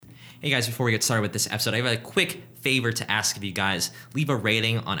Hey guys, before we get started with this episode, I have a quick favor to ask of you guys. Leave a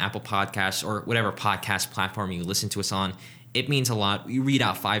rating on Apple Podcasts or whatever podcast platform you listen to us on. It means a lot. We read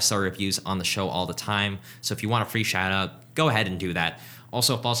out 5-star reviews on the show all the time. So if you want a free shout out, go ahead and do that.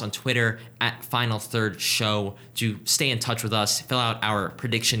 Also, follow us on Twitter at Final Third Show to stay in touch with us. Fill out our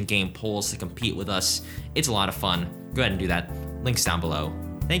prediction game polls to compete with us. It's a lot of fun. Go ahead and do that. Links down below.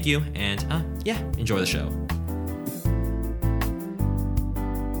 Thank you, and enjoy the show.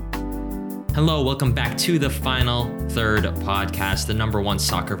 Hello, welcome back to the Final Third Podcast, the number one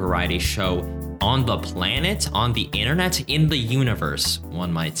soccer variety show on the planet, on the internet, in the universe,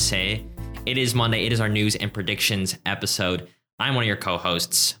 one might say. It is Monday. It is our news and predictions episode. I'm one of your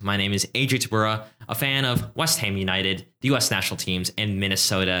co-hosts. My name is AJ Tabura, a fan of West Ham United, the U.S. national teams, and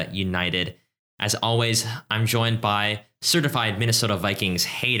Minnesota United. As always, I'm joined by certified Minnesota Vikings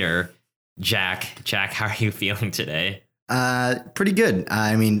hater, Jack. Jack, how are you feeling today? Pretty good.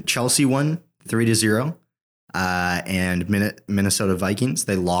 I mean, Chelsea won 3-0, and Minnesota Vikings,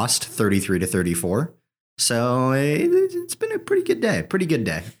 they lost 33-34. So it's been a pretty good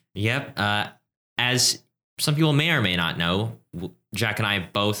day. Yep. As some people may or may not know, Jack and I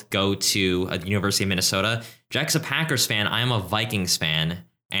both go to the University of Minnesota. Jack's a Packers fan. I am a Vikings fan.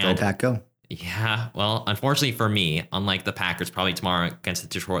 And go Pack, go. Yeah, well, unfortunately for me, unlike the Packers probably tomorrow against the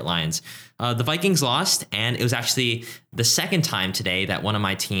Detroit Lions, the Vikings lost, and it was actually the second time today that one of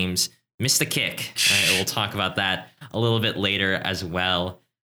my teams missed a kick. We'll talk about that a little bit later as well.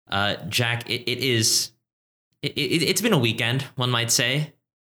 Jack, it's been a weekend, one might say.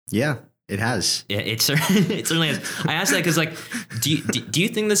 Yeah, it has. It certainly has. I asked that because, like, do you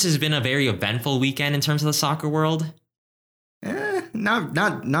think this has been a very eventful weekend in terms of the soccer world?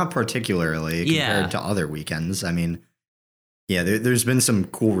 Not particularly compared to other weekends. I mean, yeah, there's been some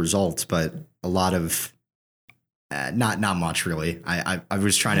cool results, but a lot of not much really. I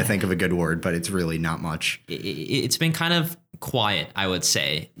was trying to think of a good word, but it's really not much. It's been kind of quiet, I would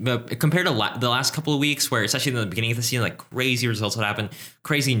say, but compared to the last couple of weeks, where especially in the beginning of the season, like crazy results would happen,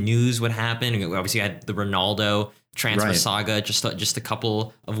 crazy news would happen. Obviously, you had the Ronaldo transfer saga just a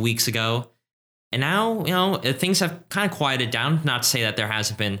couple of weeks ago. And now, things have kind of quieted down. Not to say that there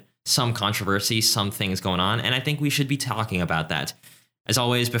hasn't been some controversy, some things going on. And I think we should be talking about that. As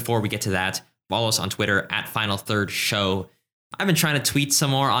always, before we get to that, follow us on Twitter at Final Third Show. I've been trying to tweet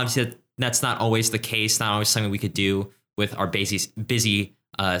some more. Obviously, that's not always the case. Not always something we could do with our busy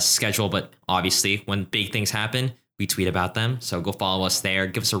schedule. But obviously, when big things happen, we tweet about them. So go follow us there.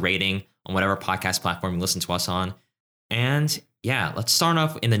 Give us a rating on whatever podcast platform you listen to us on. And yeah, let's start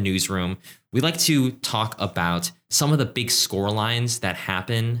off in the newsroom. We like to talk about some of the big score lines that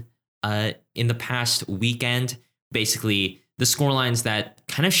happen in the past weekend. Basically, the score lines that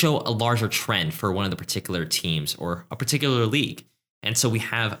kind of show a larger trend for one of the particular teams or a particular league. And so we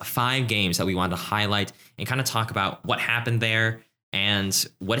have 5 games that we want to highlight and kind of talk about what happened there and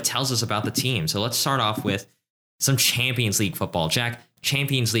what it tells us about the team. So let's start off with some Champions League football. Jack,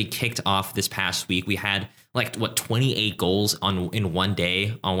 Champions League kicked off this past week. We had 28 goals in one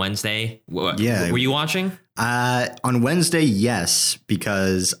day on Wednesday. Yeah. Were you watching? On Wednesday, yes,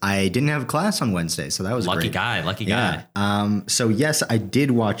 because I didn't have class on Wednesday, so that was lucky great. guy. So yes, I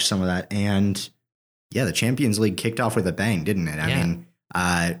did watch some of that, and yeah, the Champions League kicked off with a bang, didn't it? I mean,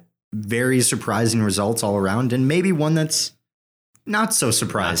 very surprising results all around, and maybe one that's not so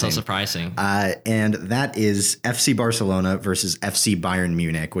surprising. And that is FC Barcelona versus FC Bayern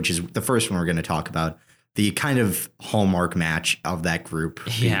Munich, which is the first one we're going to talk about. The kind of hallmark match of that group.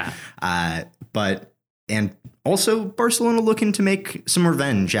 Yeah. And also Barcelona looking to make some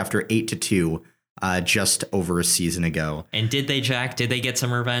revenge after 8-2 just over a season ago. And did they, Jack? Did they get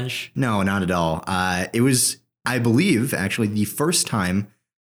some revenge? No, not at all. It was, I believe, actually the first time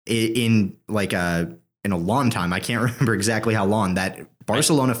in a long time, I can't remember exactly how long, that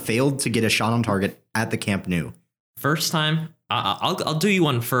Barcelona failed to get a shot on target at the Camp Nou. First time? I'll do you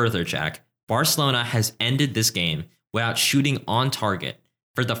one further, Jack. Barcelona has ended this game without shooting on target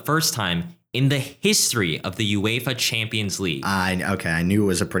for the first time in the history of the UEFA Champions League. I knew it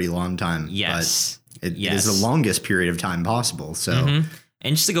was a pretty long time. Yes. But it is the longest period of time possible. So,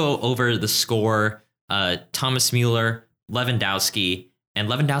 And just to go over the score, Thomas Müller, Lewandowski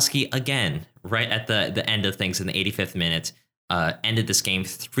again, right at the end of things in the 85th minute, ended this game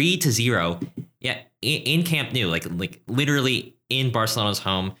 3-0. Yeah, in Camp Nou, like literally in Barcelona's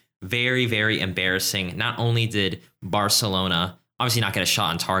home. Very, very embarrassing. Not only did Barcelona obviously not get a shot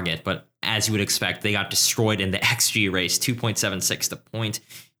on target, but as you would expect, they got destroyed in the XG race, 2.76 to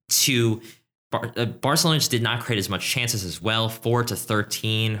 0.2. Barcelona just did not create as much chances as well,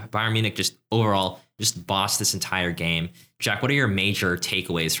 4-13. Bayern Munich just overall just bossed this entire game. Jack, what are your major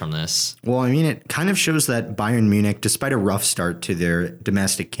takeaways from this? Well, I mean, it kind of shows that Bayern Munich, despite a rough start to their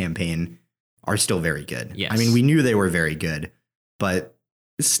domestic campaign, are still very good. Yes. I mean, we knew they were very good, but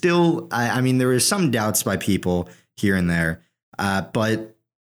still, I mean, there were some doubts by people here and there, but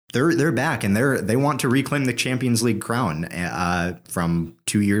they're back and they want to reclaim the Champions League crown from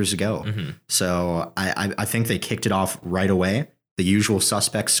 2 years ago. Mm-hmm. So I think they kicked it off right away. The usual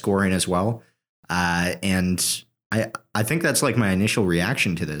suspects scoring as well, and I think that's like my initial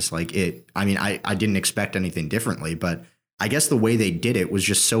reaction to this. Like I didn't expect anything differently, but I guess the way they did it was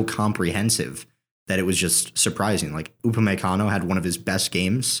just so comprehensive that it was just surprising. Like Upamecano had one of his best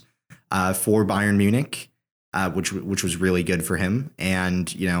games for Bayern Munich, which was really good for him.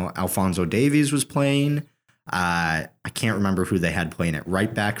 And, Alphonso Davies was playing. I can't remember who they had playing at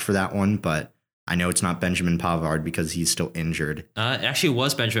right back for that one, but I know it's not Benjamin Pavard because he's still injured. It actually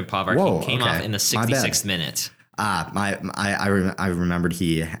was Benjamin Pavard. Whoa, he came off in the 66th minute. I remembered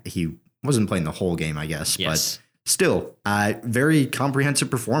he wasn't playing the whole game, I guess. Yes. But still, very comprehensive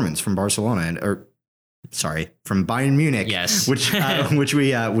performance from Barcelona from Bayern Munich. Yes.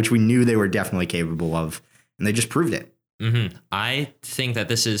 which we knew they were definitely capable of, and they just proved it. Mm-hmm. I think that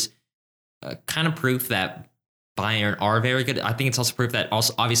this is kind of proof that Bayern are very good. I think it's also proof that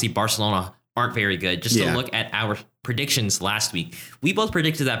also obviously Barcelona aren't very good. Just to look at our predictions last week, we both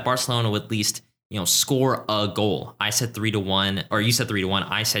predicted that Barcelona would at least score a goal. I said 3-1, or you said 3-1.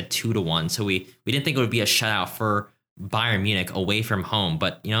 I said 2-1. So we didn't think it would be a shutout for Bayern Munich away from home.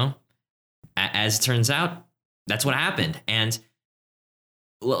 But as it turns out, that's what happened. And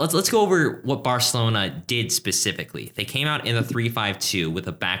let's go over what Barcelona did specifically. They came out in the 3-5-2 with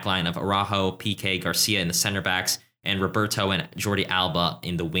a backline of Araujo, Piqué, Garcia in the center backs, and Roberto and Jordi Alba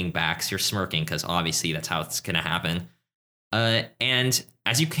in the wing backs. You're smirking because obviously that's how it's going to happen. And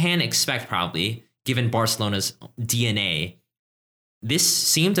as you can expect, probably, given Barcelona's DNA, this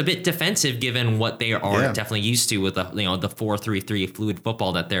seemed a bit defensive given what they are definitely used to with the 4-3-3 fluid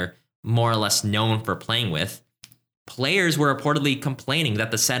football that they're more or less known for playing with. Players were reportedly complaining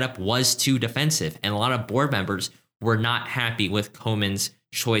that the setup was too defensive, and a lot of board members were not happy with Koeman's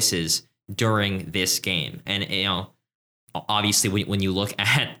choices during this game. And, obviously, when you look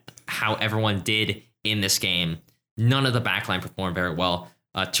at how everyone did in this game, none of the backline performed very well.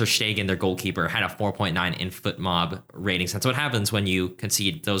 Ter Stegen, their goalkeeper, had a 4.9 in FootMob ratings. That's what happens when you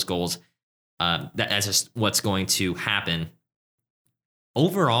concede those goals. That's just what's going to happen.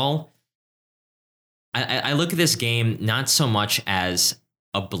 Overall, I look at this game not so much as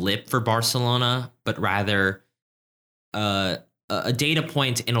a blip for Barcelona, but rather a data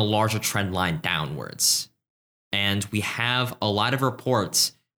point in a larger trend line downwards. And we have a lot of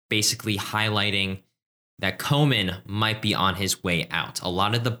reports basically highlighting that Koeman might be on his way out. A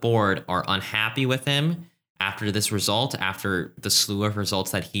lot of the board are unhappy with him after this result, after the slew of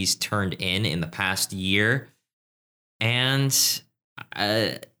results that he's turned in the past year. And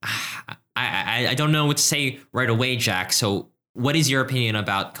I don't know what to say right away, Jack. So what is your opinion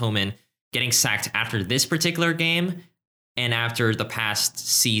about Koeman getting sacked after this particular game and after the past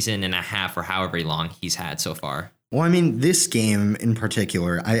season and a half or however long he's had so far? Well, I mean, this game in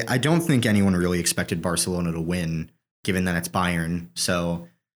particular, I don't think anyone really expected Barcelona to win, given that it's Bayern. So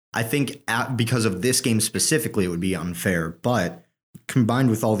I think because of this game specifically, it would be unfair. But combined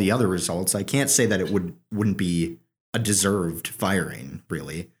with all the other results, I can't say that it wouldn't be a deserved firing,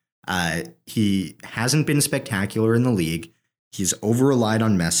 really. He hasn't been spectacular in the league. He's over-relied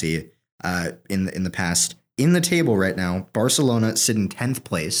on Messi in the past. In the table right now, Barcelona sit in 10th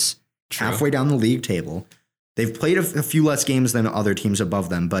place, halfway down the league table. They've played a few less games than other teams above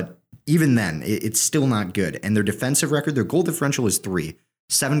them, but even then, it's still not good. And their defensive record, their goal differential is 3.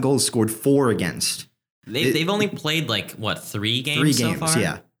 7 goals scored, 4 against. They've only played 3 games? 3 so games, far?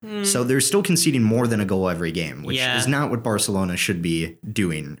 yeah. So they're still conceding more than a goal every game, which is not what Barcelona should be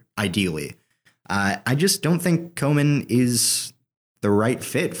doing, ideally. I just don't think Koeman is the right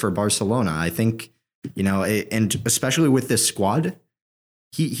fit for Barcelona. I think, and especially with this squad,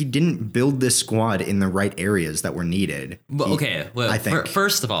 he didn't build this squad in the right areas that were needed. Well, I think.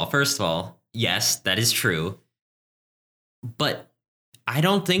 First of all, yes, that is true. But I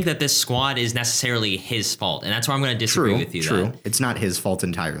don't think that this squad is necessarily his fault. And that's where I'm going to disagree with you. True. It's not his fault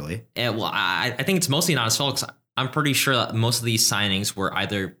entirely. I think it's mostly not his fault, because I'm pretty sure that most of these signings were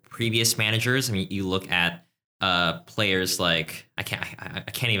either previous managers. I mean, you look at players like I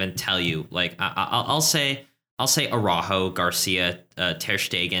can't even tell you. Like I'll say Araujo, Garcia, Ter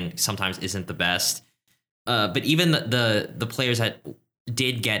Stegen sometimes isn't the best. But even the players that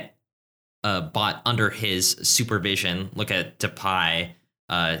did get bought under his supervision, look at Depay,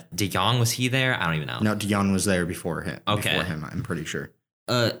 De Jong, was he there? I don't even know. No, De Jong was there before him. Okay. Before him, I'm pretty sure.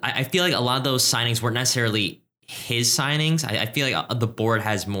 I feel like a lot of those signings weren't necessarily his signings. I feel like the board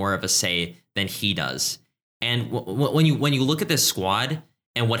has more of a say than he does. And when you look at this squad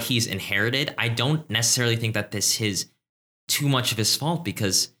and what he's inherited, I don't necessarily think that this is too much of his fault,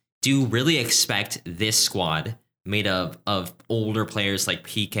 because do you really expect this squad made of older players like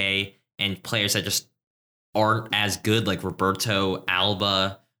Piqué and players that just aren't as good, like Roberto,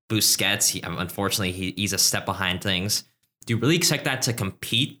 Alba, Busquets? Unfortunately, he's a step behind things. Do you really expect that to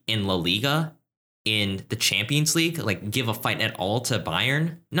compete in La Liga, in the Champions League, like give a fight at all to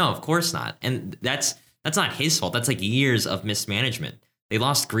Bayern? No, of course not. And that's not his fault. That's like years of mismanagement. They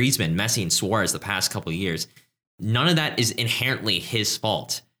lost Griezmann, Messi, and Suarez the past couple of years. None of that is inherently his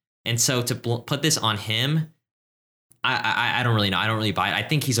fault. And so to put this on him, I don't really know. I don't really buy it. I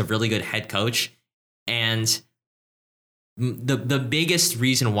think he's a really good head coach. And the biggest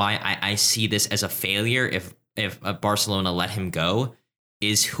reason why I see this as a failure, if Barcelona let him go,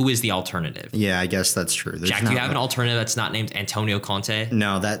 is who is the alternative? Yeah, I guess that's true. Jack, do you have an alternative that's not named Antonio Conte?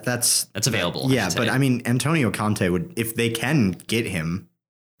 No, that's available. But I mean, Antonio Conte would, if they can get him,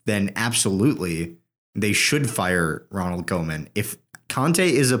 then absolutely they should fire Ronald Koeman. If Conte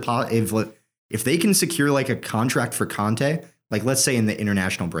is if they can secure like a contract for Conte, like let's say in the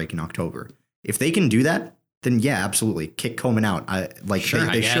international break in October, if they can do that, then yeah, absolutely kick Koeman out.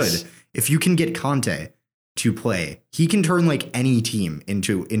 They should. If you can get Conte to play, he can turn like any team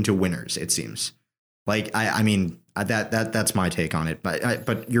into winners, it seems. Like I mean that's my take on it,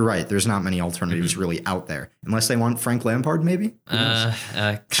 but you're right, there's not many alternatives really out there, unless they want Frank Lampard, maybe. Kind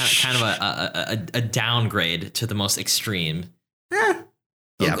of a downgrade to the most extreme.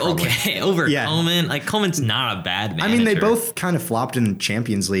 Yeah, okay, over Koeman. Like, Koeman's not a bad manager. I mean, they both kind of flopped in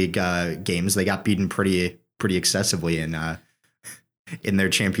Champions League games. They got beaten pretty excessively in their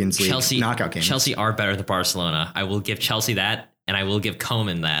Champions League knockout games. Chelsea are better than Barcelona. I will give Chelsea that, and I will give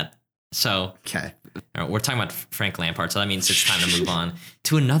Koeman that. So, okay, we're talking about Frank Lampard, so that means it's time to move on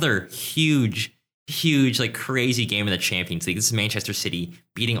to another huge, like crazy game in the Champions League. This is Manchester City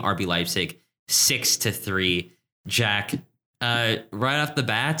beating RB Leipzig 6-3. Jack, right off the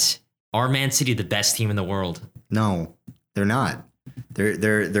bat, are Man City the best team in the world? No, they're not.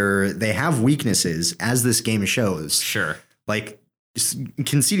 They have weaknesses, as this game shows. Sure. Like,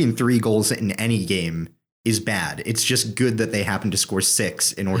 conceding 3 goals in any game is bad. It's just good that they happen to score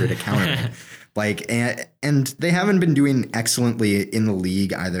 6 in order to counter it. Like, and they haven't been doing excellently in the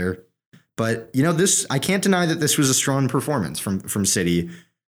league either. But, you know, I can't deny that this was a strong performance from City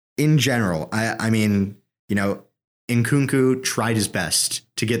in general. I mean, you know, Nkunku tried his best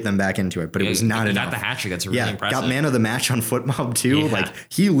to get them back into it, but it was not enough. Got the hat trick. That's really impressive. Got man of the match on FootMob too. Yeah.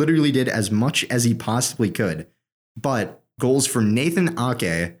 Like, he literally did as much as he possibly could. But goals from Nathan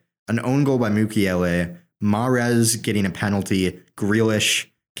Ake, an own goal by Mukiele, Mahrez getting a penalty, Grealish,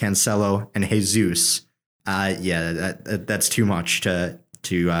 Cancelo, and Jesus. That's too much to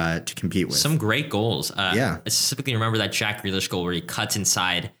compete with. Some great goals. I specifically remember that Jack Grealish goal where he cuts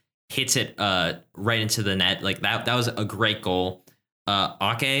inside, hits it right into the net. Like that was a great goal.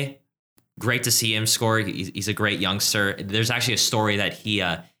 Ake, great to see him score. He's a great youngster. There's actually a story that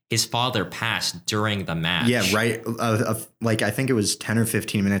his father passed during the match. Yeah, right. Like I think it was 10 or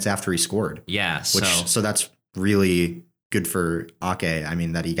 15 minutes after he scored. Yeah. So that's really good for Ake. I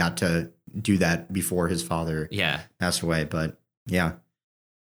mean, that he got to do that before his father passed away. But yeah.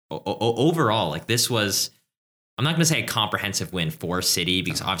 Overall, like this was, I'm not going to say a comprehensive win for City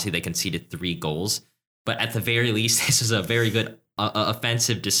because obviously they conceded 3 goals. But at the very least, this was a very good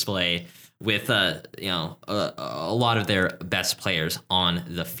offensive display with a lot of their best players on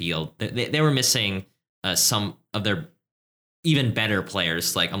the field. They were missing some of their even better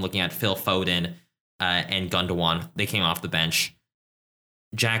players. Like I'm looking at Phil Foden and Gundogan. They came off the bench.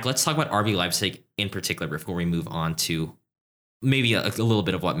 Jack, let's talk about RB Leipzig in particular before we move on to maybe a little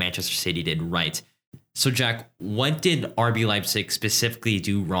bit of what Manchester City did right. So, Jack, what did RB Leipzig specifically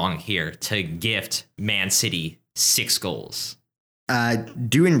do wrong here to gift Man City 6 goals?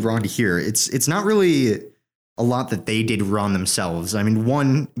 Doing wrong here, it's not really a lot that they did wrong themselves. I mean,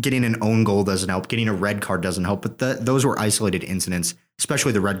 one, getting an own goal doesn't help. Getting a red card doesn't help. But those were isolated incidents,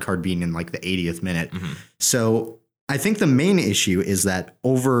 especially the red card being in like the 80th minute. Mm-hmm. So I think the main issue is that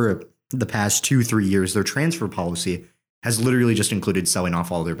over the past 2-3 years, their transfer policy has literally just included selling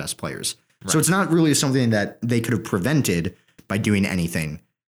off all their best players. Right. So it's not really something that they could have prevented by doing anything.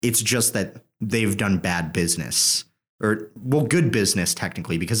 It's just that they've done bad business, or good business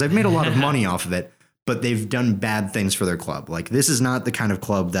technically, because they've made a lot of money off of it, but they've done bad things for their club. Like this is not the kind of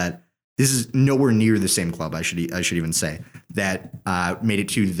club that this is nowhere near the same club. I should even say that made it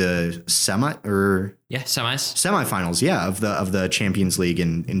to the semifinals. Yeah, of the Champions League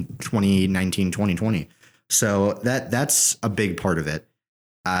in 2019, 2020. So that's a big part of it.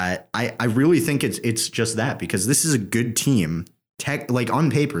 I really think it's just that, because this is a good team. Like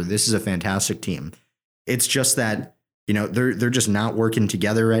on paper, this is a fantastic team. It's just that, you know, they're just not working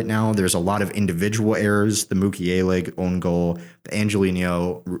together right now. There's a lot of individual errors. The Mukiele own goal, the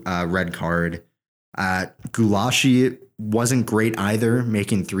Angelino red card. Gulashi wasn't great either,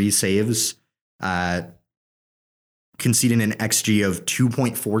 making 3 saves, conceding an XG of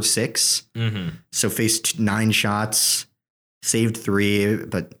 2.46. Mm-hmm. So faced 9 shots, saved 3.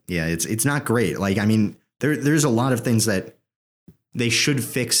 But yeah, it's not great. Like, I mean, there's a lot of things that they should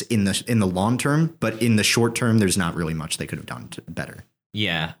fix in the long term, but in the short term, there's not really much they could have done better.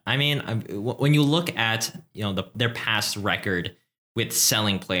 Yeah, I mean, when you look at, you know, their past record with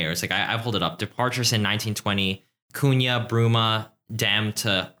selling players, like I pulled it up, departures in 1920, Cunha, Bruma, Dam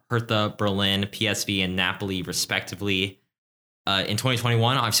to Hertha Berlin, PSV, and Napoli, respectively. In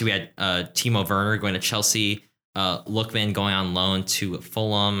 2021, obviously we had Timo Werner going to Chelsea, Lookman going on loan to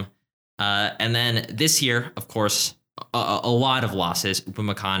Fulham, and then this year, of course, a lot of losses.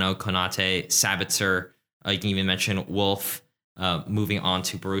 Upamecano, Konate, Sabitzer. You can even mention Wolf moving on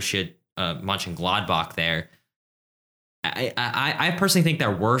to Borussia Mönchengladbach there. I personally think there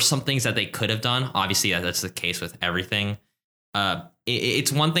were some things that they could have done. Obviously, that's the case with everything.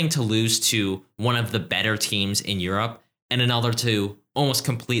 It's one thing to lose to one of the better teams in Europe, and another to almost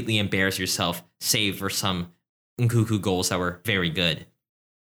completely embarrass yourself, save for some Nkunku goals that were very good.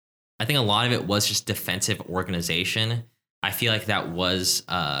 I think a lot of it was just defensive organization. I feel like that was,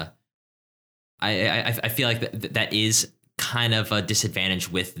 I feel like that is kind of a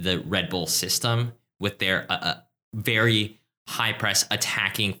disadvantage with the Red Bull system, with their very high press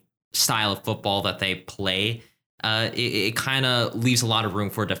attacking style of football that they play. It kind of leaves a lot of room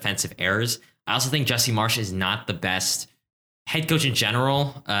for defensive errors. I also think Jesse Marsch is not the best head coach in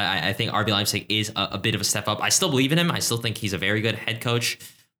general. I think RB Leipzig is a bit of a step up. I still believe in him. I still think he's a very good head coach.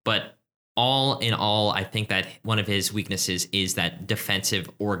 But all in all, I think that one of his weaknesses is that defensive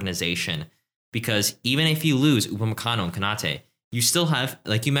organization. Because even if you lose Upamecano and Konate, you still have,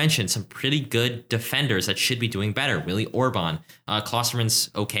 like you mentioned, some pretty good defenders that should be doing better. Willy Orban,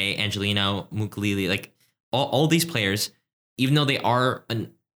 Klosterman's okay, Angelino, Mukulele, like all these players, even though they are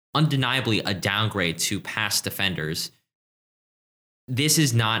undeniably a downgrade to past defenders, this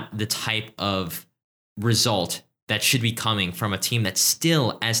is not the type of result that should be coming from a team that's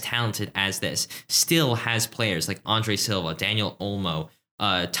still as talented as this, still has players like Andre Silva, Daniel Olmo,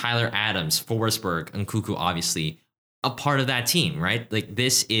 Tyler Adams, Forsberg, and Nkunku, obviously, a part of that team, right? Like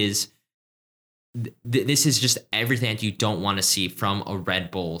this is just everything that you don't want to see from a Red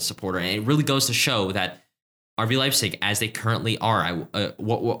Bull supporter. And it really goes to show that RB Leipzig, as they currently are, I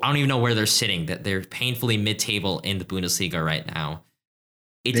don't even know where they're sitting, that they're painfully mid-table in the Bundesliga right now.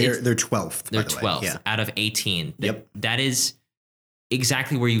 They're 12th. They're 12th out of 18. Yep. That is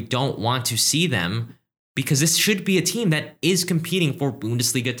exactly where you don't want to see them, because this should be a team that is competing for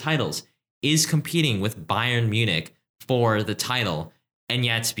Bundesliga titles, is competing with Bayern Munich for the title. And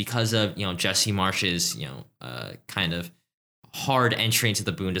yet, because of, you know, Jesse Marsch's, you know, kind of hard entry into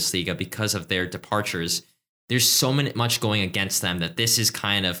the Bundesliga, because of their departures, there's so much going against them that this is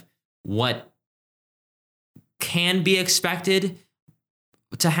kind of what can be expected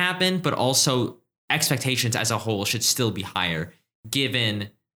to happen, but also expectations as a whole should still be higher given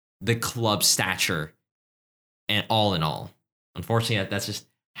the club stature and all in all. Unfortunately, that's just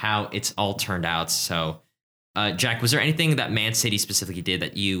how it's all turned out. So, Jack, was there anything that Man City specifically did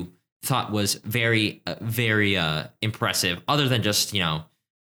that you thought was very, very impressive, other than just, you know,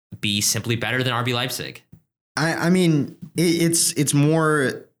 be simply better than RB Leipzig? I mean, it's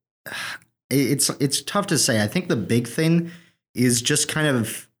more, it's tough to say. I think the big thing is just kind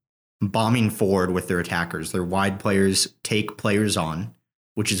of bombing forward with their attackers. Their wide players take players on,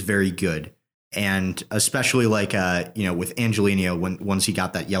 which is very good. And especially like, you know, with Angelino, once he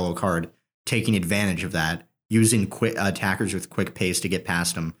got that yellow card, taking advantage of that, using quick attackers with quick pace to get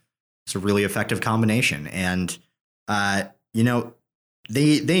past them. It's a really effective combination. And, you know,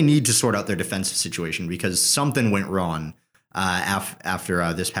 they need to sort out their defensive situation, because something went wrong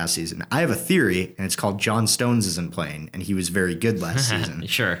after this past season. I have a theory, and it's called John Stones isn't playing, and he was very good last season.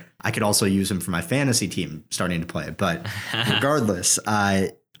 Sure. I could also use him for my fantasy team starting to play. But regardless,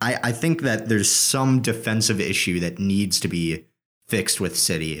 I think that there's some defensive issue that needs to be fixed with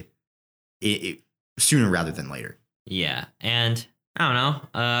City sooner rather than later. Yeah. And I don't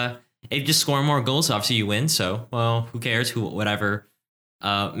know. If you just score more goals, obviously you win. So, well, who cares? Whatever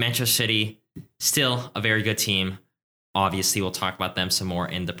Manchester City, still a very good team. Obviously, we'll talk about them some more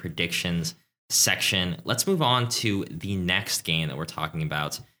in the predictions section. Let's move on to the next game that we're talking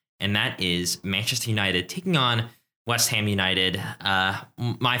about, and that is Manchester United taking on West Ham United,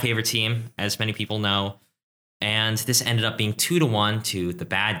 my favorite team, as many people know. And this ended up being 2-1 to the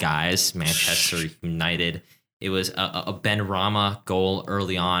bad guys, Manchester United. It was a Ben Rama goal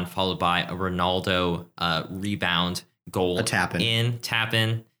early on, followed by a Ronaldo rebound goal. A tap-in.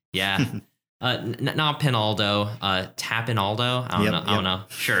 Tap-in, yeah. Not Pinaldo, Tapinaldo. I don't know.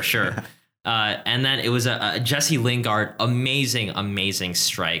 Sure. And then it was a Jesse Lingard amazing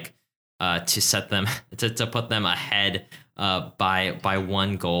strike to set them to put them ahead by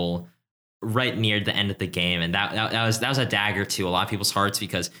one goal right near the end of the game, and that was a dagger to a lot of people's hearts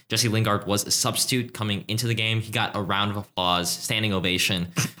because Jesse Lingard was a substitute coming into the game. He got a round of applause, standing ovation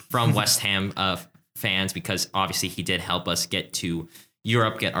from West Ham fans because obviously he did help us get to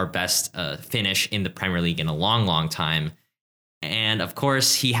Europe, get our best finish in the Premier League in a long time. And of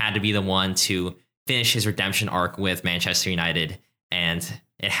course, he had to be the one to finish his redemption arc with Manchester United, and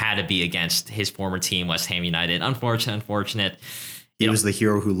it had to be against his former team, West Ham United. Unfortunate. He was the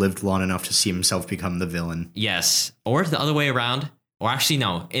hero who lived long enough to see himself become the villain. Yes. Or the other way around. Or actually,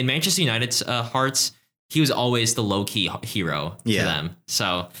 no. In Manchester United's hearts, he was always the low-key hero to them.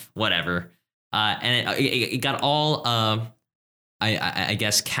 So, whatever. And it got all, I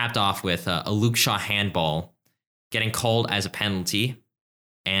guess, capped off with a Luke Shaw handball getting called as a penalty.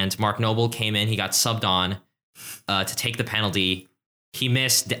 And Mark Noble came in. He got subbed on to take the penalty. He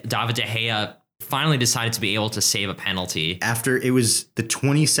missed. David De Gea finally decided to be able to save a penalty. After it was the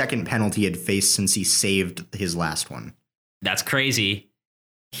 22nd penalty he had faced since he saved his last one. That's crazy.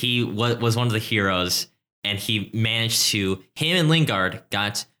 He was one of the heroes, and he managed to, him and Lingard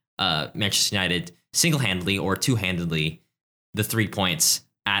got Manchester United single-handedly or two-handedly the 3 points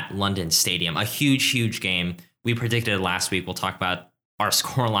at London Stadium. A huge game. We predicted it last week. We'll talk about our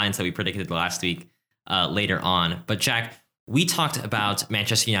score lines that we predicted last week later on. But Jack, we talked about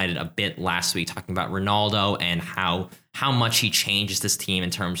Manchester United a bit last week, talking about Ronaldo and how much he changes this team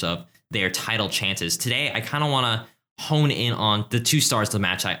in terms of their title chances. Today, I kind of want to hone in on the two stars of the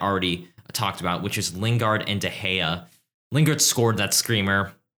match I already talked about, which is Lingard and De Gea. Lingard scored that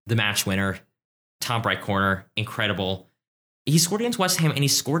screamer, the match winner, top right corner, incredible. He scored against West Ham and he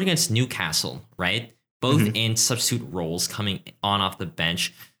scored against Newcastle, right? Both in substitute roles coming on off the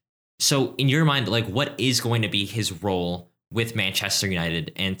bench. So in your mind, like, what is going to be his role with Manchester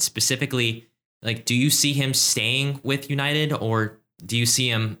United? And specifically, like, do you see him staying with United or do you see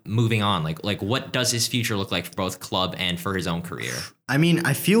him moving on? Like what does his future look like for both club and for his own career? I mean,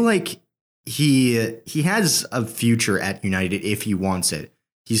 I feel like he has a future at United if he wants it.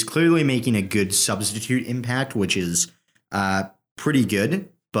 He's clearly making a good substitute impact, which is pretty good.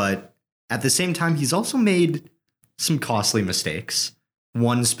 But at the same time, he's also made some costly mistakes.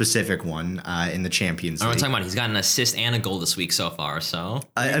 One specific one in the Champions League. I'm talking about he's got an assist and a goal this week so far. So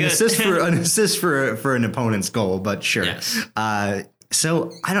an assist for an opponent's goal, but sure. Yes.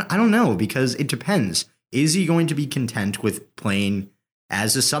 So I don't know, because it depends. Is he going to be content with playing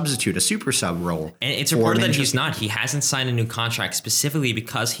as a substitute, a super sub role? And it's reported that he's not. He hasn't signed a new contract specifically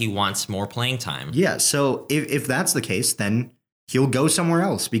because he wants more playing time. Yeah. So if that's the case, then he'll go somewhere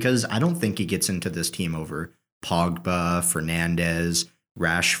else, because I don't think he gets into this team over Pogba, Fernandes,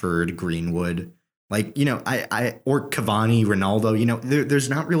 Rashford, Greenwood, like, you know, I or Cavani, Ronaldo, you know, there's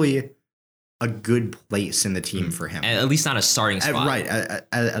not really a good place in the team for him. At least not a starting spot. Right.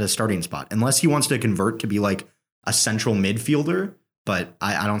 At a starting spot, unless he wants to convert to be like a central midfielder. But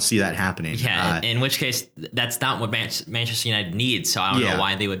I don't see that happening. Yeah. In which case, that's not what Manchester United needs. So I don't know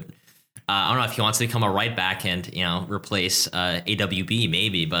why they would. I don't know if he wants to become a right back and, you know, replace AWB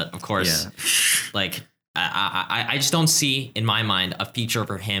maybe. But of course, like, I just don't see in my mind a feature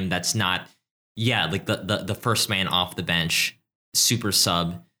for him that's not, like the first man off the bench, super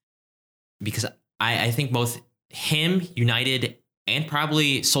sub, because I think both him, United, and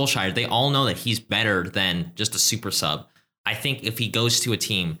probably Solskjaer, they all know that he's better than just a super sub. I think if he goes to a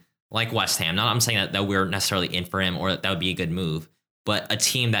team like West Ham, I'm saying that we're necessarily in for him or that would be a good move, but a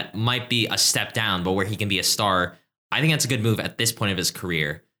team that might be a step down, but where he can be a star, I think that's a good move at this point of his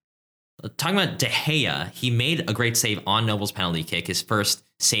career. Talking about De Gea, he made a great save on Noble's penalty kick. His first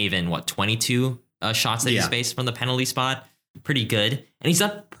save in 22 shots that he's faced from the penalty spot. Pretty good. And he's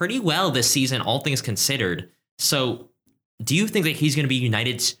done pretty well this season, all things considered. So do you think that he's going to be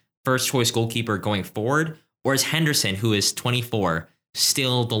United's first choice goalkeeper going forward? Or is Henderson, who is 24,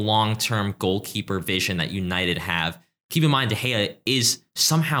 still the long-term goalkeeper vision that United have? Keep in mind, De Gea is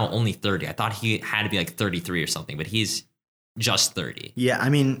somehow only 30. I thought he had to be like 33 or something, but he's just 30. Yeah, I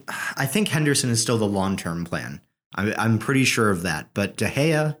mean, I think Henderson is still the long-term plan. I'm pretty sure of that. But De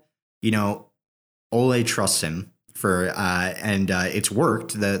Gea, Ole trusts him and it's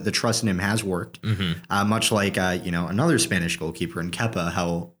worked. The trust in him has worked. Much like another Spanish goalkeeper in Kepa,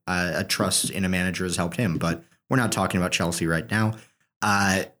 how a trust in a manager has helped him. But we're not talking about Chelsea right now.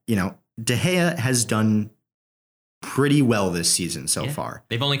 De Gea has done pretty well this season so far.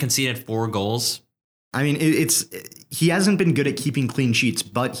 They've only conceded 4 goals. I mean, he hasn't been good at keeping clean sheets,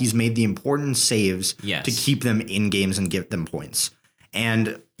 but he's made the important saves to keep them in games and get them points.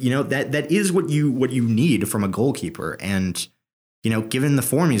 And that is what you need from a goalkeeper. And given the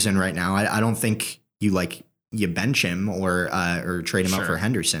form he's in right now, I don't think you bench him or trade him out for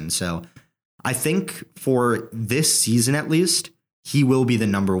Henderson. So I think for this season at least, he will be the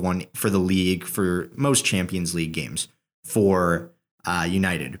number 1 for the league for most Champions League games for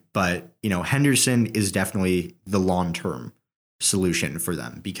United. But Henderson is definitely the long-term solution for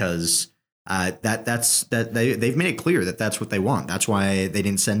them because they've made it clear that that's what they want. That's why they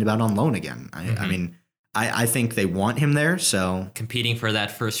didn't send him out on loan again. I mean, I think they want him there. So competing for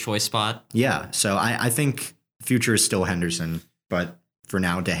that first choice spot. Yeah. So I think the future is still Henderson, but for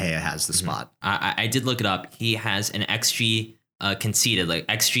now, De Gea has the spot. I did look it up. He has an XG conceded, like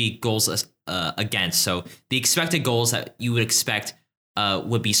XG goals against. So the expected goals that you would expect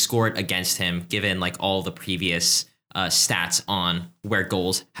would be scored against him, given like all the previous stats on where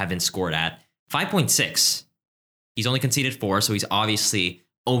goals have been scored at. 5.6. He's only conceded 4, so he's obviously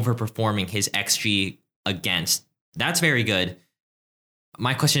overperforming his XG against. That's very good.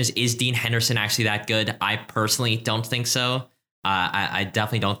 My question is Dean Henderson actually that good? I personally don't think so. I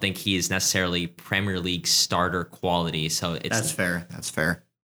definitely don't think he is necessarily Premier League starter quality. So that's fair. That's fair.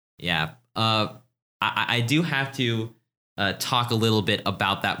 Yeah. I do have to talk a little bit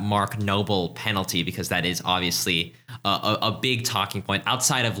about that Mark Noble penalty because that is obviously a big talking point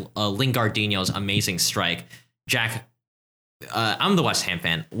outside of Lingardinho's amazing strike. Jack, I'm the West Ham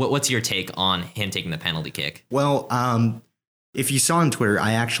fan. What's your take on him taking the penalty kick? Well, if you saw on Twitter,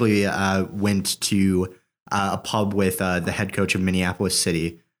 I actually went to a pub with the head coach of Minneapolis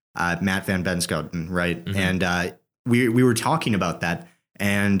City, Matt Van Benschoten, right? And we were talking about that.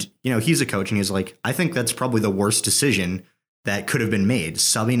 And, he's a coach and he's like, I think that's probably the worst decision that could have been made.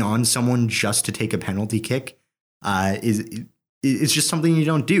 Subbing on someone just to take a penalty kick is just something you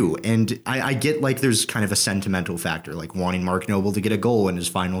don't do. And I get like there's kind of a sentimental factor, like wanting Mark Noble to get a goal in his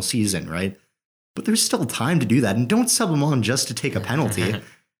final season, right? But there's still time to do that. And don't sub him on just to take a penalty.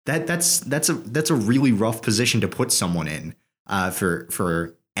 That's a really rough position to put someone in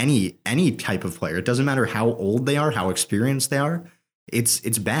for any type of player. It doesn't matter how old they are, how experienced they are.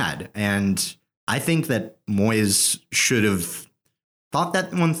 It's bad. And I think that Moyes should have thought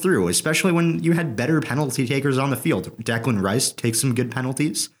that one through, especially when you had better penalty takers on the field. Declan Rice takes some good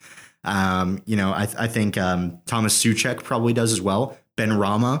penalties. I think Thomas Souček probably does as well. Ben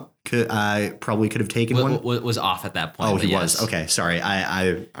Rama probably could have taken one. Was off at that point. Oh, he was. Okay, sorry.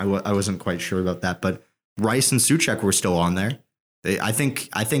 I wasn't quite sure about that, but Rice and Souček were still on there. I think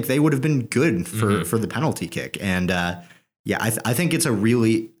they would have been good for the penalty kick. And I think it's a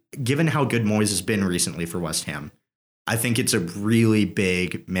really, given how good Moyes has been recently for West Ham, I think it's a really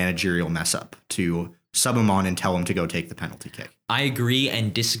big managerial mess up to sub him on and tell him to go take the penalty kick. I agree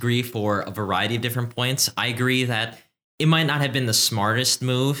and disagree for a variety of different points. I agree that it might not have been the smartest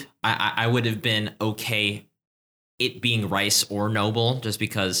move. I would have been okay it being Rice or Noble just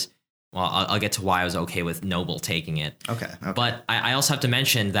because, well, I'll get to why I was okay with Noble taking it. Okay. But I also have to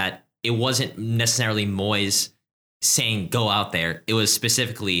mention that it wasn't necessarily Moyes saying go out there. It was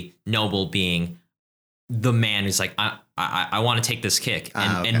specifically Noble being the man who's like, I want to take this kick.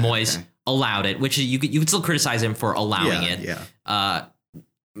 And Moyes allowed it, which you could still criticize him for allowing it. Yeah.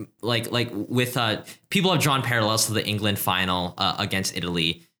 Like with people have drawn parallels to the England final against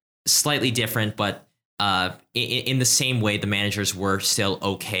Italy, slightly different, but in the same way, the managers were still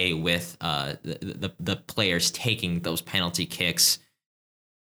okay with the players taking those penalty kicks.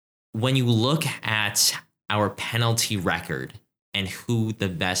 When you look at our penalty record and who the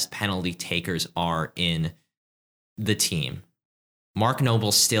best penalty takers are in the team, Mark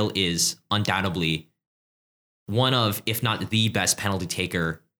Noble still is undoubtedly one of, if not the best penalty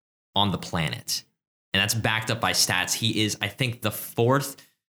taker on the planet. And that's backed up by stats. He is, I think, the 4th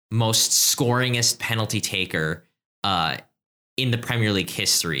most scoringest penalty taker in the Premier League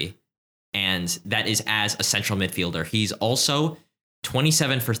history. And that is as a central midfielder. He's also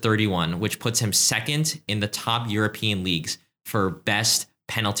 27 for 31, which puts him 2nd in the top European leagues for best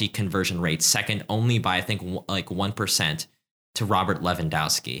penalty conversion rate, second only by, I think, like 1% to Robert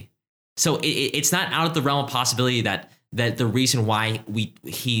Lewandowski. So it's not out of the realm of possibility that that the reason why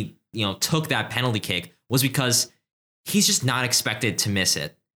he took that penalty kick was because he's just not expected to miss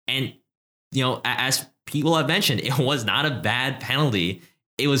it. And, as people have mentioned, it was not a bad penalty.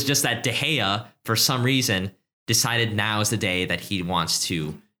 It was just that De Gea, for some reason, decided now is the day that he wants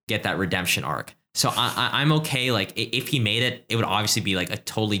to get that redemption arc. So I'm okay. Like, if he made it, it would obviously be like a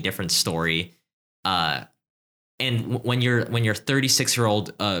totally different story. And when you're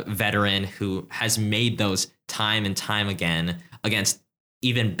 36-year-old veteran who has made those time and time again against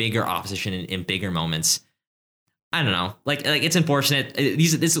even bigger opposition in bigger moments, I don't know. Like it's unfortunate.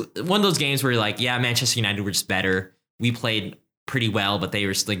 This is one of those games where you're like, yeah, Manchester United were just better. We played pretty well, but they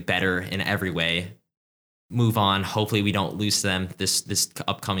were just like better in every way. Move on. Hopefully we don't lose to them this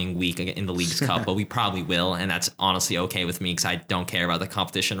upcoming week in the Leagues Cup, but we probably will, and that's honestly okay with me because I don't care about the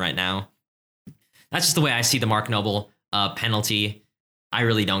competition right now. That's just the way I see the Mark Noble penalty. I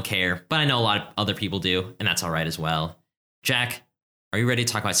really don't care, but I know a lot of other people do, and that's all right as well. Jack, are you ready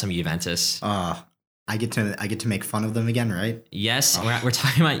to talk about some Juventus? I get to make fun of them again, right? Yes, we're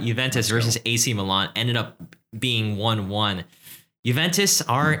talking about Juventus versus AC Milan. Ended up being 1-1. Juventus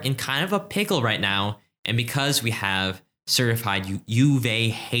are in kind of a pickle right now, and because we have certified Juve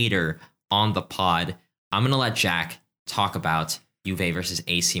hater on the pod, I'm gonna let Jack talk about Juve versus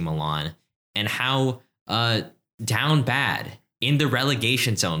AC Milan and how down bad in the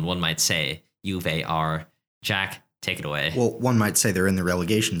relegation zone, one might say, Juve are. Jack, take it away. Well, one might say they're in the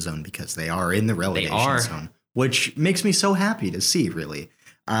relegation zone because they are in the relegation zone, which makes me so happy to see, really.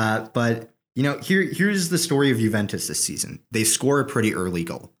 But, here's the story of Juventus this season. They score a pretty early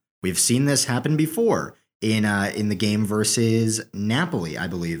goal. We've seen this happen before in the game versus Napoli, I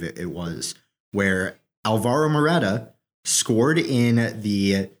believe it was, where Alvaro Morata scored in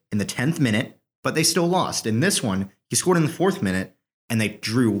the 10th minute, but they still lost. In this one, he scored in the 4th minute, and they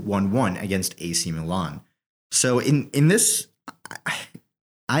drew 1-1 against AC Milan. So in this,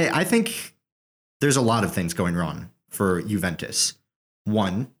 I think there's a lot of things going wrong for Juventus.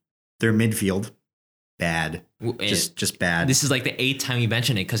 One, their midfield, bad, just bad. This is like the 8th time you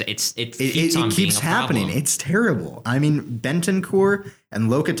mentioned it because it keeps happening. It's terrible. I mean, Bentancur and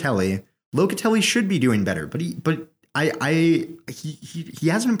Locatelli. Locatelli should be doing better, but he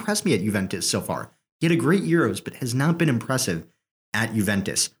hasn't impressed me at Juventus so far. He had a great Euros, but has not been impressive at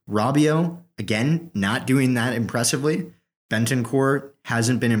Juventus. Rabiot, again, not doing that impressively. Bentancur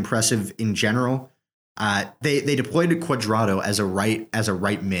hasn't been impressive in general. They deployed Cuadrado as a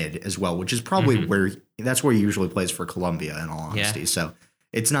right mid as well, which is probably where he usually plays for Colombia, in all honesty. Yeah. So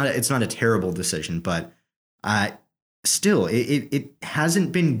it's not a terrible decision, but still, it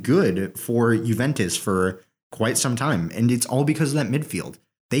hasn't been good for Juventus for quite some time, and it's all because of that midfield.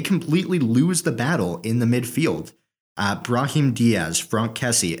 They completely lose the battle in the midfield. Brahim Diaz, Franck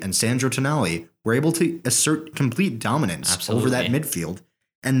Kessie, and Sandro Tonali were able to assert complete dominance over that midfield,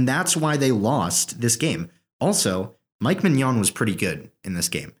 and that's why they lost this game. Also, Mike Mignon was pretty good in this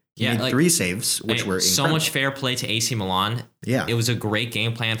game. He made 3 saves, which were incredible. So much fair play to AC Milan. Yeah. It was a great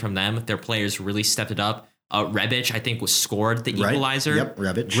game plan from them. Their players really stepped it up. Rebic, I think, was scored the equalizer. Yep,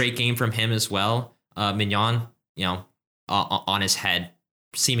 Rebic. Great game from him as well. Mignon, on his head,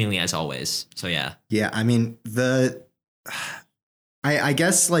 seemingly as always. So yeah. Yeah, I mean, I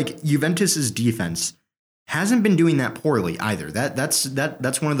guess like Juventus's defense hasn't been doing that poorly either.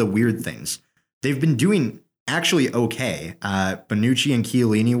 That's one of the weird things. They've been doing actually okay. Bonucci and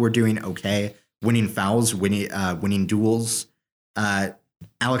Chiellini were doing okay, winning fouls, winning duels.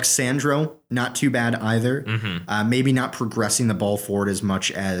 Alexandro, not too bad either. Maybe not progressing the ball forward as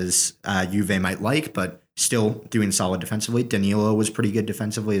much as Juve might like, but still doing solid defensively. Danilo was pretty good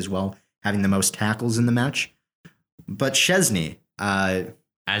defensively as well, having the most tackles in the match. But Szczesny,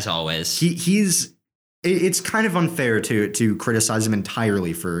 as always, it's kind of unfair to criticize him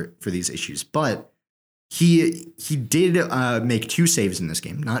entirely for these issues, but he did make 2 saves in this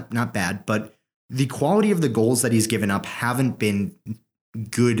game, not bad, but the quality of the goals that he's given up haven't been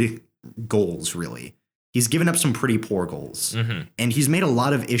good goals, really. He's given up some pretty poor goals, and he's made a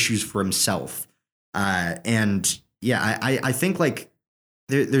lot of issues for himself. And yeah, I think like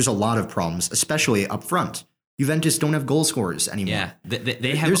there's a lot of problems, especially up front. Juventus don't have goal scorers anymore. Yeah,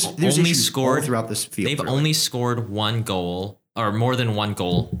 they have only scored throughout this field. They've only scored 1 goal or more than 1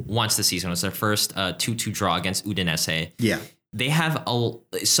 goal once this season. It was their first 2-2 draw against Udinese. Yeah. They have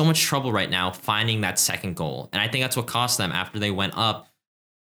so much trouble right now finding that second goal. And I think that's what cost them after they went up.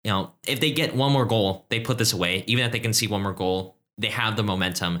 If they get 1 more goal, they put this away. Even if they can see 1 more goal, they have the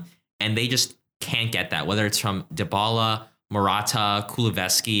momentum, and they just can't get that, whether it's from Dybala, Morata,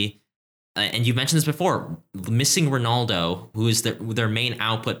 Kulusevski. and you mentioned this before, missing Ronaldo, who is their main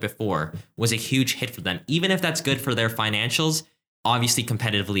output before, was a huge hit for them. Even if that's good for their financials, obviously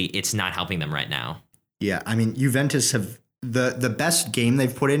competitively, it's not helping them right now. Yeah, I mean, Juventus have the best game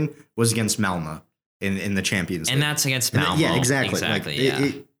they've put in was against Malmo in the Champions League. And that's against Malmo. Yeah,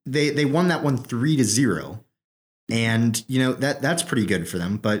 exactly. They won that one 3-0. And, that's pretty good for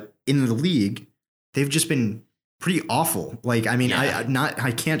them. But in the league, they've just been pretty awful. I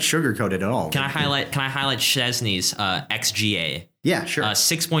can't sugarcoat it at all. Can I highlight Szczesny's XGA? Yeah, sure.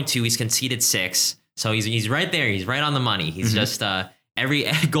 6.2. He's conceded 6, so he's right there. He's right on the money. He's just every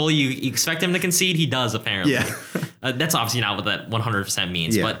goal you expect him to concede, he does apparently. Yeah. That's obviously not what that 100%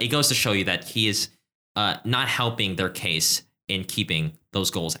 means, but it goes to show you that he is not helping their case in keeping those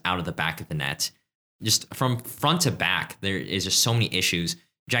goals out of the back of the net. Just from front to back, there is just so many issues.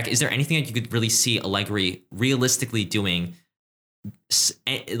 Jack, is there anything that you could really see Allegri realistically doing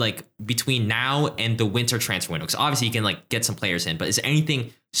between now and the winter transfer window? Because obviously you can get some players in, but is there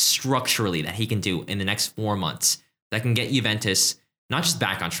anything structurally that he can do in the next 4 months that can get Juventus not just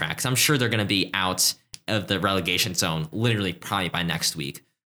back on track? Because I'm sure they're going to be out of the relegation zone literally probably by next week,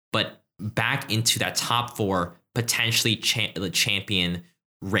 but back into that top 4, potentially the champion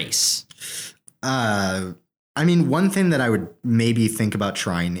race. One thing that I would maybe think about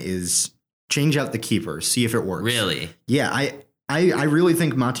trying is change out the keeper, see if it works. Really? Yeah, I really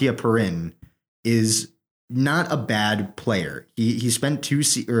think Mattia Perin is not a bad player. He spent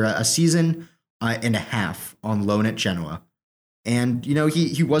a season and a half on loan at Genoa, and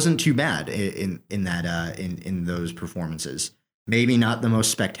he wasn't too bad in those performances. Maybe not the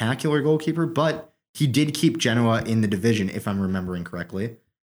most spectacular goalkeeper, but he did keep Genoa in the division, if I'm remembering correctly.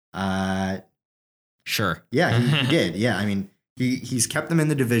 Sure. Yeah, he did. Yeah, he's kept them in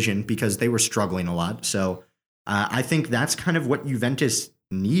the division because they were struggling a lot. So I think that's kind of what Juventus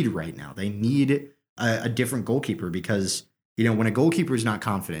need right now. They need a different goalkeeper because, when a goalkeeper is not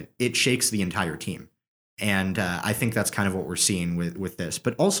confident, it shakes the entire team. And I think that's kind of what we're seeing with this.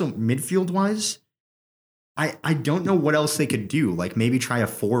 But also midfield-wise, I don't know what else they could do. Maybe try a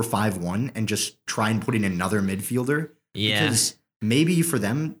 4-5-1 and just try and put in another midfielder. Yeah. Because maybe for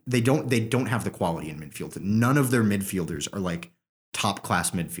them, they don't have the quality in midfield. None of their midfielders are top class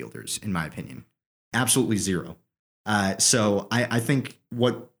midfielders, in my opinion. Absolutely zero. So I think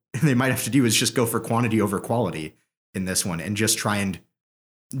what they might have to do is just go for quantity over quality in this one and just try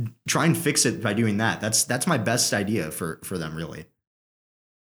and fix it by doing that. That's my best idea for them, really.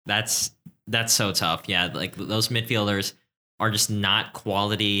 That's so tough. Yeah, those midfielders are just not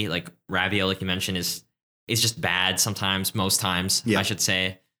quality. Rabiot, like you mentioned, is just bad sometimes, most times, I should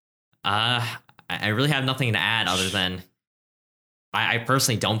say. I really have nothing to add other than I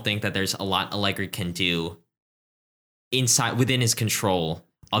personally don't think that there's a lot Allegri can do within his control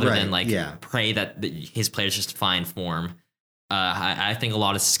other than pray that his players just find form. I think a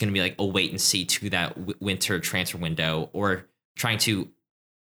lot of this is going to be a wait and see to that winter transfer window, or trying to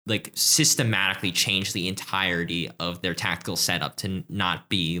systematically change the entirety of their tactical setup to not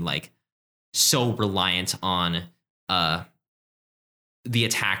be so reliant on the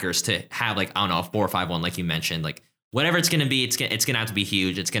attackers to have a 4-5-1 like you mentioned. Whatever it's going to be, it's going to have to be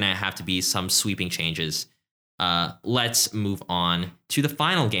huge. It's going to have to be some sweeping changes. Let's move on to the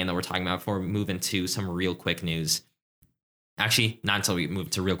final game that we're talking about before we move into some real quick news. Actually, not until we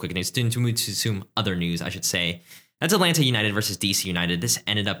move to real quick news. To move to some other news, I should say. That's Atlanta United versus DC United. This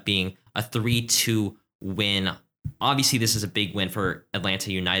ended up being a 3-2 win. Obviously, this is a big win for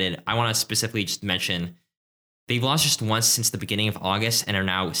Atlanta United. I want to specifically just mention they've lost just once since the beginning of August and are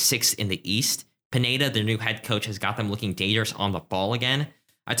now 6th in the East. Pineda, their new head coach, has got them looking dangerous on the ball again.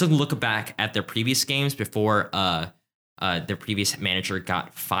 I took a look back at their previous games before their previous manager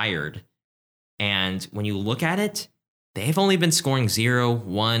got fired. And when you look at it, they've only been scoring 0,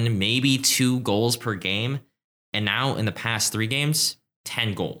 1, maybe 2 goals per game. And now in the past 3 games,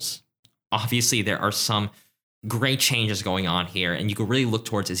 10 goals. Obviously, there are some great changes going on here. And you can really look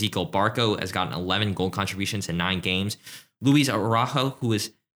towards Ezequiel Barco has gotten 11 goal contributions in 9 games. Luis Araujo, who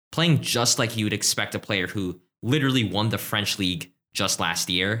is playing just like you would expect a player who literally won the French league just last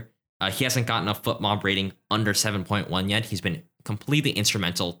year. He hasn't gotten a foot mob rating under 7.1 yet. He's been completely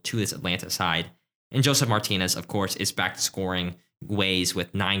instrumental to this Atlanta side. And Joseph Martinez, of course, is back to scoring ways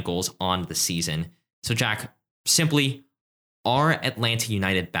with 9 goals on the season. So, Jack, simply, are Atlanta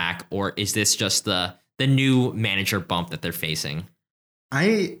United back, or is this just the new manager bump that they're facing?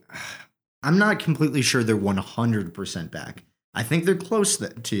 I'm not completely sure they're 100% back. I think they're close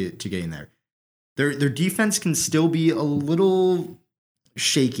to getting there. Their defense can still be a little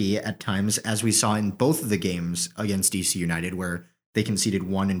shaky at times, as we saw in both of the games against DC United, where they conceded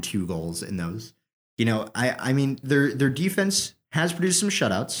 1 and 2 goals in those. I mean, their defense has produced some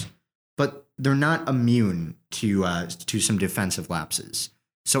shutouts, but they're not immune to some defensive lapses.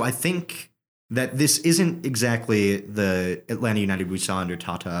 So I think that this isn't exactly the Atlanta United we saw under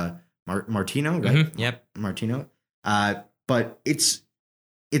Tata Martino, right? Mm-hmm. Yep, Martino. But it's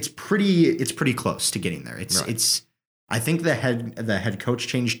pretty close to getting there. It's I think the head coach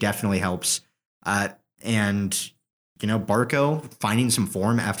change definitely helps. And Barco finding some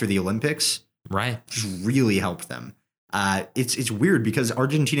form after the Olympics, right, just really helped them. It's weird because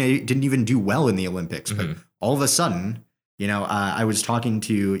Argentina didn't even do well in the Olympics, but all of a sudden, I was talking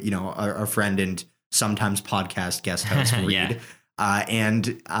to our friend and sometimes podcast guest host Reed,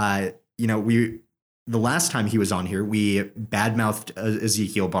 the last time he was on here, we badmouthed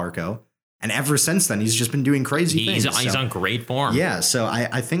Ezequiel Barco. And ever since then, he's just been doing crazy things. He's on great form. Yeah, so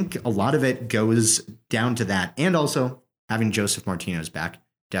I think a lot of it goes down to that. And also having Joseph Martinez back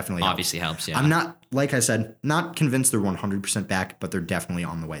definitely obviously helps. Yeah. I'm not, like I said, not convinced they're 100% back, but they're definitely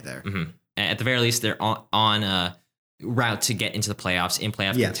on the way there. Mm-hmm. At the very least, they're on a route to get into the playoffs, in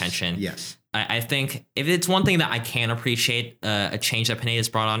playoff contention. Yes. I think if it's one thing that I can appreciate a change that Pineda's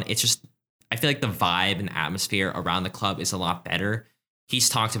brought on, it's just I feel like the vibe and atmosphere around the club is a lot better. He's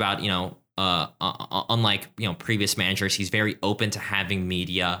talked about, unlike, previous managers, he's very open to having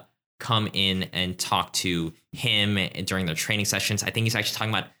media come in and talk to him during their training sessions. I think he's actually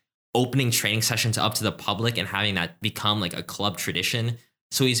talking about opening training sessions up to the public and having that become like a club tradition.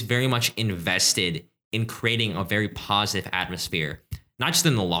 So he's very much invested in creating a very positive atmosphere, not just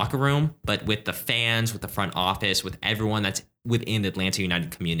in the locker room, but with the fans, with the front office, with everyone that's within the Atlanta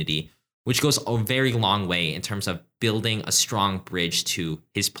United community, which goes a very long way in terms of building a strong bridge to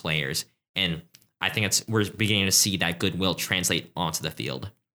his players. And I think we're beginning to see that goodwill translate onto the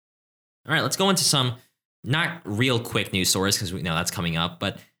field. All right, let's go into some not real quick news stories because we know that's coming up,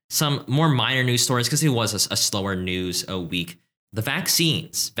 but some more minor news stories because it was a slower news week. The vaccine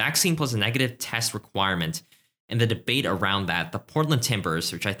plus a negative test requirement and the debate around that. The Portland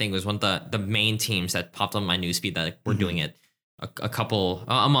Timbers, which I think was one of the main teams that popped on my newsfeed that were doing it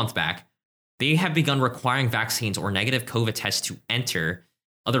a month back. They have begun requiring vaccines or negative COVID tests to enter.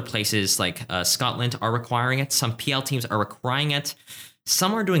 Other places like Scotland are requiring it. Some PL teams are requiring it.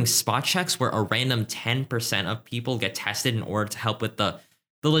 Some are doing spot checks where a random 10% of people get tested in order to help with the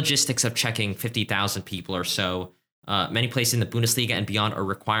logistics of checking 50,000 people or so. Many places in the Bundesliga and beyond are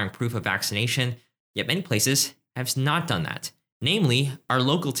requiring proof of vaccination, yet many places have not done that. Namely, our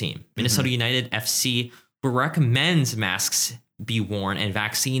local team, Minnesota United FC, who recommends masks be worn and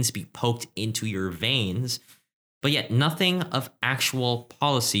vaccines be poked into your veins, but yet nothing of actual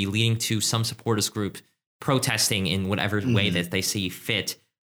policy leading to some supporters group protesting in whatever way that they see fit.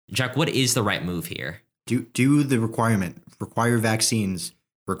 Jack, what is the right move here? Do the requirement, require vaccines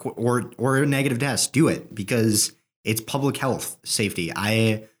or a negative test. Do it because it's public health safety.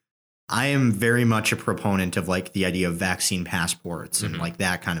 I am very much a proponent of like the idea of vaccine passports and like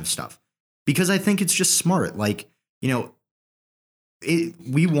that kind of stuff because I think it's just smart. Like,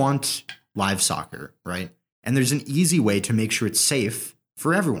 we want live soccer, right? And there's an easy way to make sure it's safe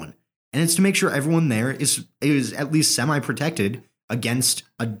for everyone. And it's to make sure everyone there is at least semi-protected against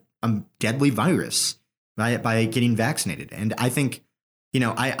a deadly virus by getting vaccinated. And I think,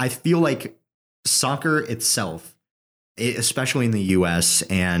 I feel like soccer itself, especially in the US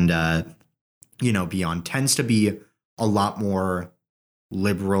and, beyond, tends to be a lot more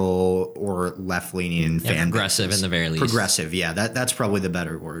liberal or left-leaning in fan progressive bases. In the very least. Progressive, yeah, that's probably the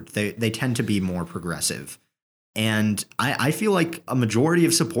better word. They tend to be more progressive. And I feel like a majority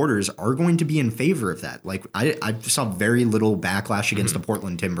of supporters are going to be in favor of that. Like I saw very little backlash against the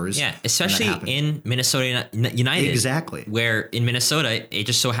Portland Timbers. Yeah, especially in Minnesota United. Exactly. Where in Minnesota, it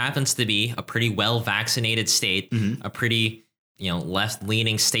just so happens to be a pretty well-vaccinated state, a pretty,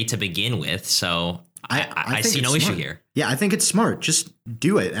 left-leaning state to begin with. So I see no issue here. Yeah, I think it's smart. Just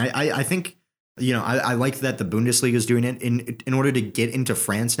do it. I think, I like that the Bundesliga is doing it. In order to get into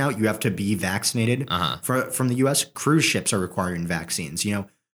France now, you have to be vaccinated. From the US, cruise ships are requiring vaccines.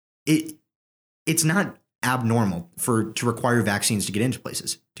 It's not abnormal to require vaccines to get into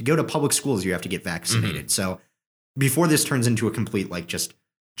places. To go to public schools, you have to get vaccinated. So before this turns into a complete just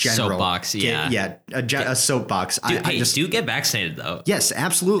general soapbox, a soapbox. Do get vaccinated though. Yes,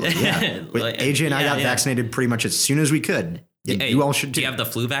 absolutely. Yeah, AJ and I got vaccinated pretty much as soon as we could. Yeah, you all should. Do you have the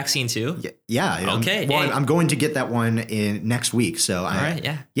flu vaccine too? Yeah. Okay. I'm going to get that one in next week. So all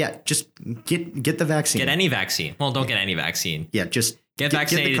right. Yeah. Just get the vaccine. Get any vaccine. Well, don't get any vaccine. Yeah. Just get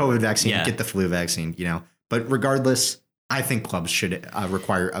vaccinated. Get the COVID vaccine. Get the flu vaccine. But regardless, I think clubs should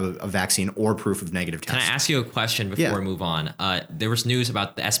require a vaccine or proof of negative test. Can I ask you a question before we move on? There was news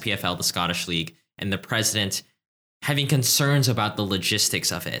about the SPFL, the Scottish League, and the president having concerns about the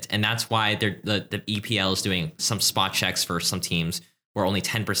logistics of it. And that's why the EPL is doing some spot checks for some teams where only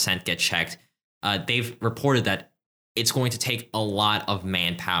 10% get checked. They've reported that it's going to take a lot of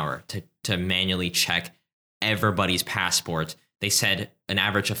manpower to manually check everybody's passport. They said an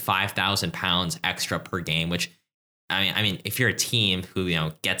average of £5,000 extra per game, which I mean, if you're a team who,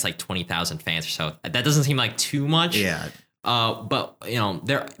 gets like 20,000 fans or so, that doesn't seem like too much. Yeah. But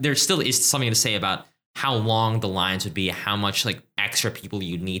there still is something to say about how long the lines would be, how much like extra people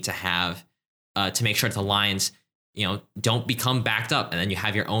you need to have to make sure that the lines, don't become backed up, and then you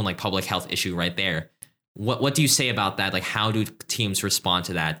have your own like public health issue right there. What do you say about that? Like, how do teams respond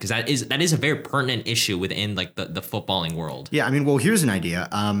to that? Because that is a very pertinent issue within like the footballing world. Yeah, I mean, well, here's an idea.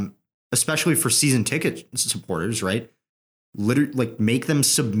 Especially for season ticket supporters, right? Literally, like, make them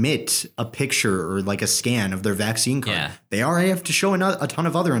submit a picture or like a scan of their vaccine card. Yeah. They already have to show a ton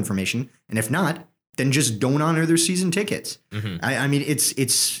of other information, and if not, then just don't honor their season tickets. Mm-hmm. I mean,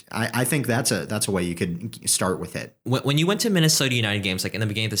 I think that's a way you could start with it. When you went to Minnesota United games, like in the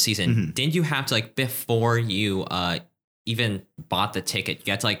beginning of the season, mm-hmm. didn't you have to, like, before you even bought the ticket,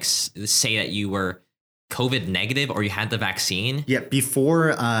 you had to like say that you were COVID negative or you had the vaccine? Yeah,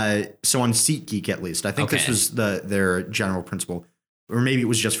 before. So on SeatGeek, at least, I think this was their general principle, or maybe it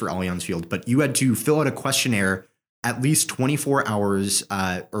was just for Allianz Field. But you had to fill out a questionnaire at least 24 hours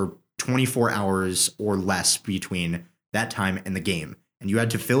or 24 hours or less between that time and the game, and you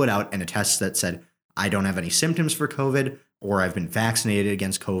had to fill it out and a test that said, I don't have any symptoms for COVID, or I've been vaccinated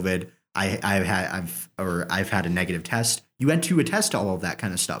against COVID. I've had a negative test. You had to attest to all of that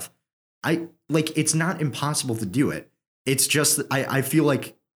kind of stuff. It's not impossible to do it. It's just, I feel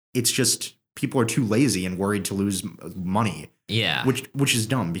like it's just people are too lazy and worried to lose money. Yeah. Which is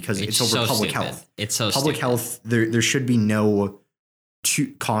dumb because it's over public health. It's so public health. There should be no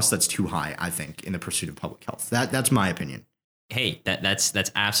cost that's too high, I think, in the pursuit of public health. That's my opinion. Hey, that's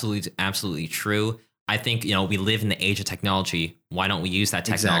absolutely true. I think, we live in the age of technology. Why don't we use that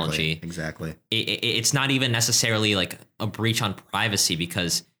technology? Exactly. It's not even necessarily like a breach on privacy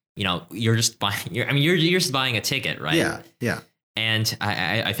because, you're just buying. You're just buying a ticket, right? Yeah. And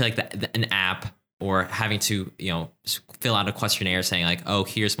I feel like that an app or having to fill out a questionnaire saying like, oh,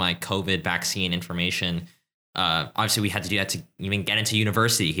 here's my COVID vaccine information. Obviously, we had to do that to even get into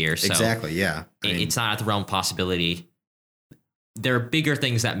university here. So exactly. Yeah. It's not at the realm of possibility. There are bigger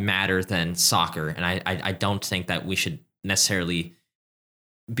things that matter than soccer, and I don't think that we should necessarily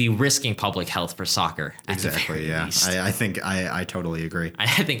be risking public health for soccer. Exactly. Yeah. I think I totally agree. I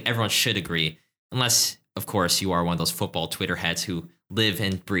think everyone should agree, unless, of course, you are one of those football Twitter heads who live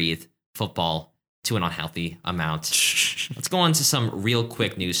and breathe football to an unhealthy amount. Let's go on to some real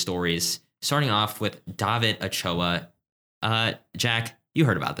quick news stories. Starting off with David Ochoa. Jack, you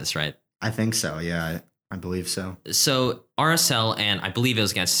heard about this, right? I think so. Yeah, I believe so. So RSL, and I believe it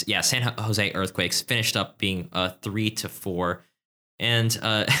was against San Jose Earthquakes, finished up being 3-4. And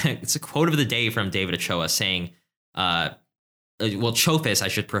it's a quote of the day from David Ochoa saying, Chofis, I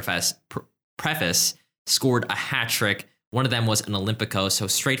should preface, scored a hat trick. One of them was an Olympico, so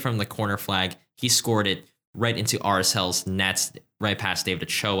straight from the corner flag, he scored it right into RSL's nets, right past David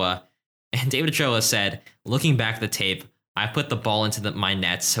Ochoa. And David Ochoa said, looking back at the tape, I put the ball into my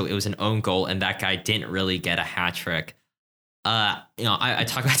nets, so it was an own goal, and that guy didn't really get a hat trick. I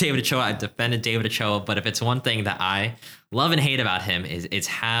talk about David Ochoa, I've defended David Ochoa, but if it's one thing that I love and hate about him, it's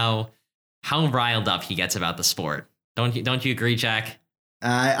how riled up he gets about the sport. Don't you agree, Jack?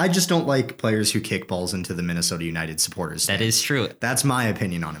 I just don't like players who kick balls into the Minnesota United supporters. That is true. That's my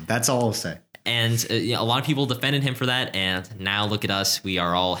opinion on him. That's all I'll say. And a lot of people defended him for that, and now look at us. We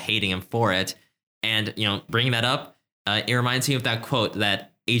are all hating him for it. And, bringing that up, it reminds me of that quote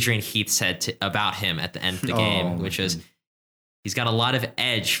that Adrian Heath said about him at the end of the game, which is, he's got a lot of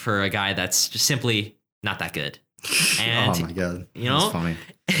edge for a guy that's just simply not that good. And, oh my God. That's funny.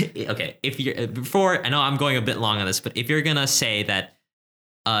 Okay. I know I'm going a bit long on this, but if you're going to say that,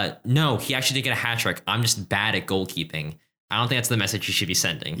 no, he actually didn't get a hat trick, I'm just bad at goalkeeping, I don't think that's the message you should be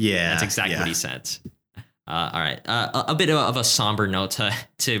sending. Yeah. That's exactly what he said. All right. A bit of a somber note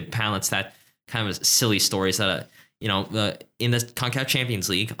to balance that kind of silly stories that, in the CONCACAF Champions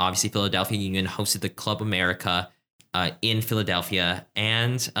League, obviously Philadelphia Union hosted the Club America in Philadelphia.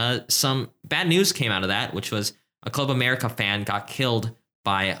 And some bad news came out of that, which was a Club America fan got killed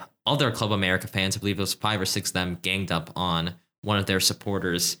by other Club America fans. I believe it was 5 or 6 of them ganged up on one of their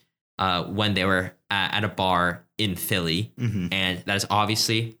supporters when they were at a bar in Philly. Mm-hmm. And that is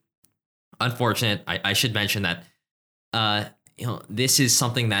obviously unfortunate. I should mention that this is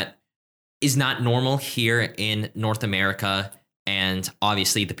something that is not normal here in North America. And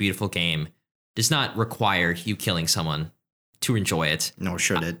obviously the beautiful game does not require you killing someone to enjoy it. No,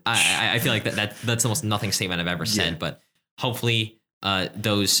 should it? I feel like that's almost nothing statement I've ever said, but hopefully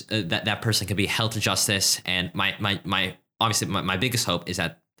that person can be held to justice. And my obviously my biggest hope is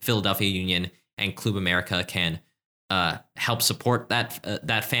that Philadelphia Union and Club America can help support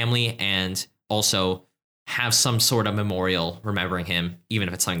that family and also have some sort of memorial remembering him, even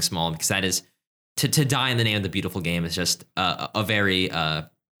if it's something small, because that is to die in the name of the beautiful game is just a very a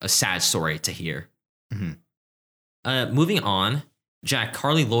sad story to hear. Mm-hmm. Moving on, Jack,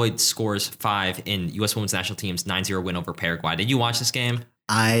 Carly Lloyd scores 5 in U.S. Women's National Team's 9-0 win over Paraguay. Did you watch this game?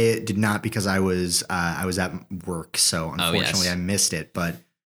 I did not because I was at work, so unfortunately I missed it. But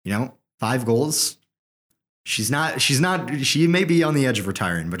 5 goals. She may be on the edge of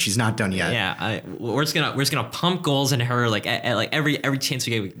retiring, but she's not done yet. Yeah, we're just gonna pump goals in her like every chance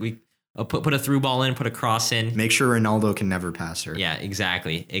we get. We put a through ball in, put a cross in. Make sure Ronaldo can never pass her. Yeah,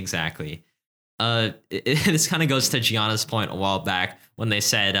 exactly. This kind of goes to Gianna's point a while back when they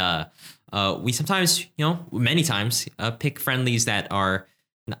said we sometimes, many times pick friendlies that are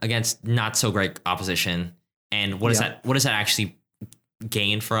against not so great opposition. And what does that actually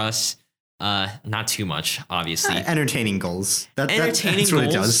gain for us? Not too much, obviously. Entertaining goals. That's goals, what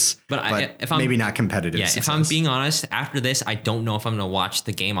it does. But if I'm, maybe not competitive. Yeah, success. If I'm being honest, after this, I don't know if I'm going to watch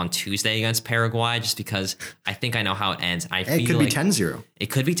the game on Tuesday against Paraguay, just because I think I know how it ends. It could be 10-0.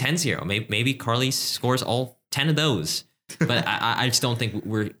 It could be 10-0. Maybe Carly scores all 10 of those. But I just don't think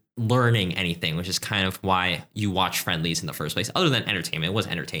we're learning anything, which is kind of why you watch friendlies in the first place. Other than entertainment, it was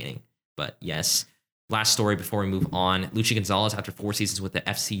entertaining. But yes. Last story before we move on. Luchi Gonzalez, after 4 seasons with the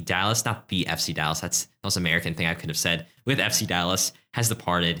FC Dallas, not the FC Dallas, that was an American thing I could have said, with FC Dallas, has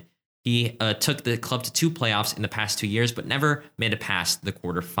departed. He took the club to 2 playoffs in the past 2 years, but never made it past the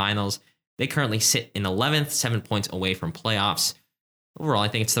quarterfinals. They currently sit in 11th, 7 points away from playoffs. Overall, I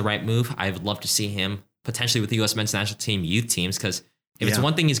think it's the right move. I would love to see him potentially with the U.S. men's national team youth teams, because if it's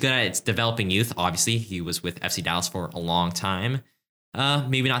one thing he's good at, it's developing youth. Obviously, he was with FC Dallas for a long time.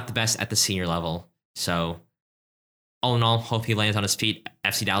 Maybe not the best at the senior level. So, all in all, hope he lands on his feet.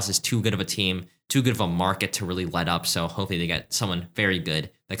 FC Dallas is too good of a team, too good of a market to really let up. So, hopefully they get someone very good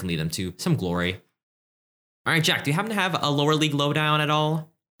that can lead them to some glory. All right, Jack, do you happen to have a lower league lowdown at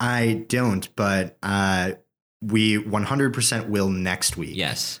all? I don't, but we 100% will next week.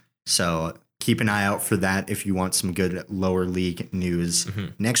 Yes. So, keep an eye out for that if you want some good lower league news. Mm-hmm.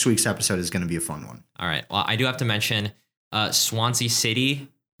 Next week's episode is going to be a fun one. All right. Well, I do have to mention Swansea City.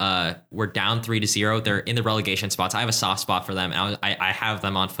 We're down 3-0. They're in the relegation spots. I have a soft spot for them. And I have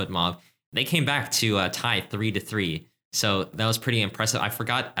them on FootMob. They came back to tie 3-3. So that was pretty impressive. I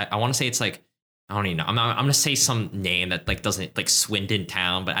forgot. I want to say it's like, I don't even know. I'm going to say some name that doesn't like Swindon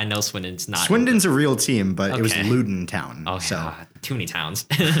Town, but I know Swindon's not. Swindon's a real team, but it was Luton Town. Oh, so too many towns.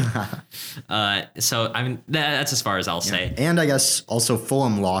 So I mean, that's as far as I'll say. And I guess also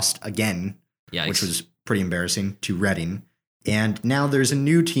Fulham lost again, which was pretty embarrassing, to Reading. And now there's a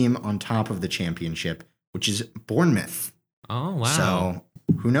new team on top of the championship, which is Bournemouth. Oh, wow. So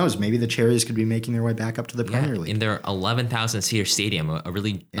who knows? Maybe the Cherries could be making their way back up to the Premier League. In their 11,000-seater stadium, a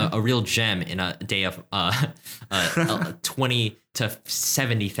real gem in a day of 20 to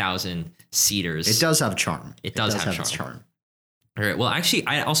 70,000 seaters. It does have charm. It does have its charm. All right. Well, actually,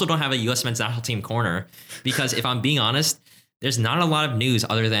 I also don't have a U.S. men's national team corner because if I'm being honest, there's not a lot of news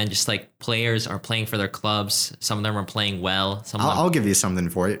other than just like players are playing for their clubs. Some of them are playing well. I'll give you something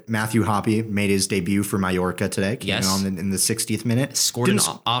for it. Matthew Hoppe made his debut for Mallorca today. Came on in the 60th minute. Scored an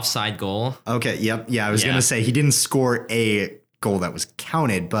offside goal. Okay. Yep. Yeah. I was going to say he didn't score a goal that was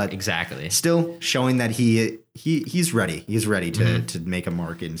counted, but exactly still showing that he's ready. He's ready to make a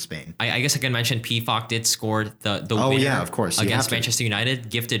mark in Spain. I guess I can mention PFOC did score the winner of course, against Manchester United,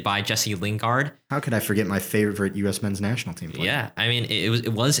 gifted by Jesse Lingard. How could I forget my favorite U.S. men's national team player? Yeah, I mean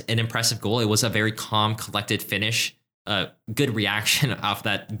it was an impressive goal. It was a very calm, collected finish. Good reaction off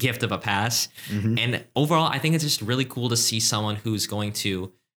that gift of a pass. Mm-hmm. And overall, I think it's just really cool to see someone who's going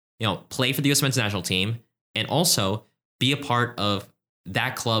to, play for the U.S. men's national team and also be a part of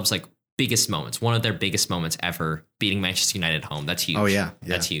that club's like biggest moments, one of their biggest moments ever, beating Manchester United at home. That's huge. Oh yeah.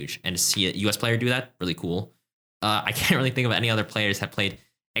 That's huge. And to see a U.S. player do that, really cool. I can't really think of any other players that played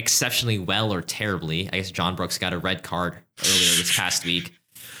exceptionally well or terribly. I guess John Brooks got a red card earlier this past week.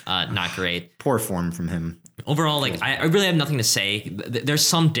 Not great. Poor form from him. Overall, like I really have nothing to say. There's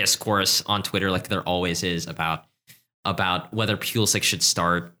some discourse on Twitter, like there always is, about whether Pulisic should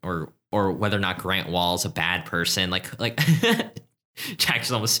start or whether or not Grant Wall's a bad person. Like Jack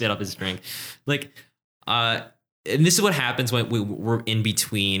just almost spit up his drink. Like, and this is what happens when we're in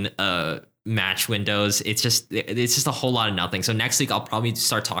between match windows. It's just a whole lot of nothing. So next week I'll probably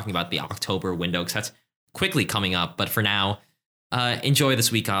start talking about the October window because that's quickly coming up. But for now, enjoy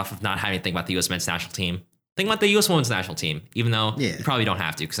this week off of not having to think about the U.S. men's national team. Think about the U.S. women's national team, even though you probably don't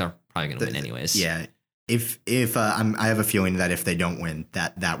have to because they're probably going to win anyways. Yeah. If I have a feeling that if they don't win,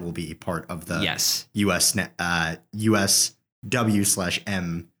 that will be part of the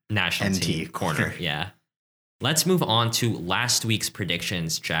USW/M national NT team corner. Yeah. Let's move on to last week's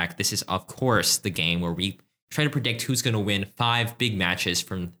predictions, Jack. This is, of course, the game where we try to predict who's going to win 5 big matches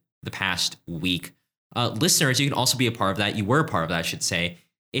from the past week. Listeners, you can also be a part of that. You were a part of that, I should say.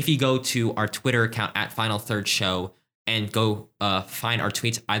 If you go to our Twitter account at Final Third Show and go find our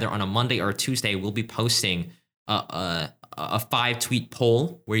tweets either on a Monday or a Tuesday, we'll be posting a 5-tweet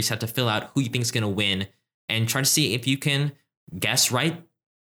poll where you just have to fill out who you think is going to win and try to see if you can guess right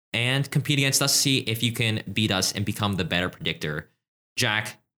and compete against us, see if you can beat us and become the better predictor.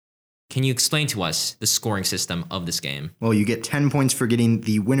 Jack, can you explain to us the scoring system of this game? Well, you get 10 points for getting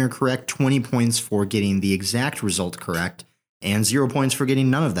the winner correct, 20 points for getting the exact result correct, and 0 points for getting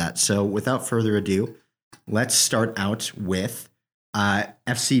none of that. So without further ado, let's start out with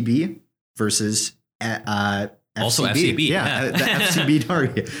FCB versus FCB. Also FCB. Yeah. The FCB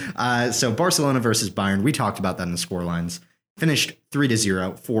target. So Barcelona versus Bayern. We talked about that in the score lines. Finished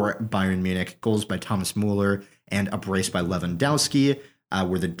 3-0 for Bayern Munich. Goals by Thomas Muller and a brace by Lewandowski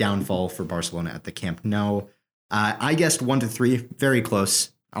were the downfall for Barcelona at the Camp Nou. I guessed 1-3, very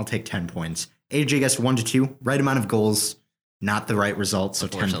close. I'll take 10 points. AJ guessed 1-2, right amount of goals, not the right result, so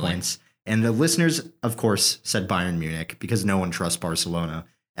 10 points. And the listeners, of course, said Bayern Munich because no one trusts Barcelona,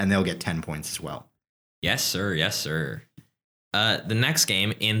 and they'll get 10 points as well. Yes, sir. Yes, sir. The next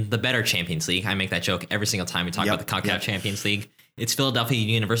game in the better Champions League, I make that joke every single time we talk about the CONCACAF Champions League. It's Philadelphia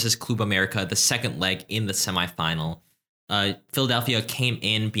Union versus Club America, the second leg in the semifinal. Philadelphia came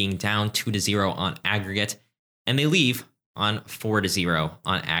in being down 2-0 on aggregate, and they leave on 4-0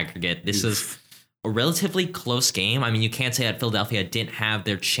 on aggregate. This is a relatively close game. I mean, you can't say that Philadelphia didn't have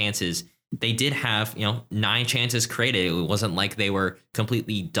their chances. They did have, 9 chances created. It wasn't like they were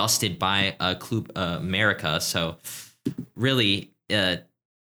completely dusted by Club America. So really,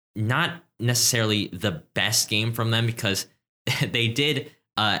 not necessarily the best game from them because they did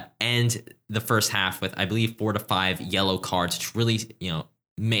end the first half with, I believe, 4 to 5 yellow cards, which really,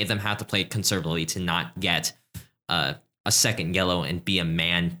 made them have to play conservatively to not get a second yellow and be a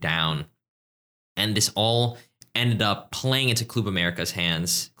man down. And this all ended up playing into Club America's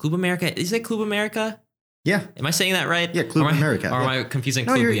hands. Club America, is it Club America? Yeah. Am I saying that right? Yeah, Club America. Or am I confusing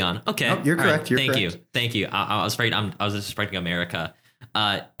Club Leon? Okay. No, you're correct. Right. Thank you. I was afraid I was just writing America.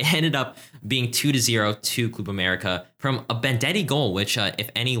 It ended up being 2-0 to Club America from a Bendetti goal, which if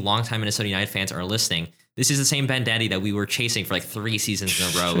any longtime Minnesota United fans are listening, this is the same Bendetti that we were chasing for like 3 seasons in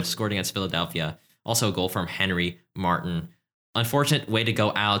a row, scored against Philadelphia. Also a goal from Henry Martin. Unfortunate way to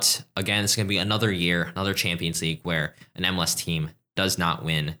go out. Again, it's going to be another year, another Champions League where an MLS team does not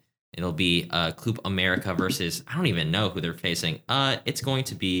win. It'll be Club America versus, I don't even know who they're facing. It's going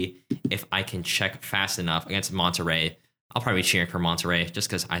to be, if I can check fast enough, against Monterrey. I'll probably be cheering for Monterrey just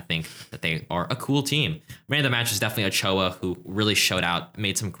because I think that they are a cool team. Man of the match is definitely Ochoa, who really showed out,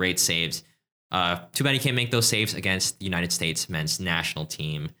 made some great saves. Too bad he can't make those saves against the United States men's national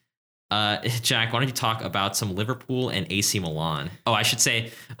team. Jack, why don't you talk about some Liverpool and AC Milan? Oh, I should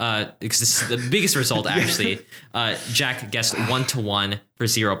say, because this is the biggest result, actually. Jack guessed 1-1 for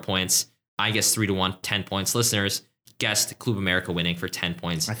 0 points. I guessed 3-1, 10 points. Listeners guessed Club America winning for 10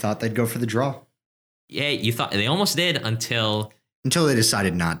 points. I thought they'd go for the draw. Yeah, you thought they almost did until they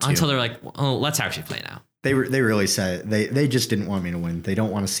decided not to. Until they're like, oh, let's actually play now. They really said they just didn't want me to win. They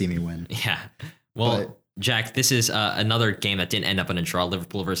don't want to see me win. Yeah. Well, Jack, this is another game that didn't end up in a draw.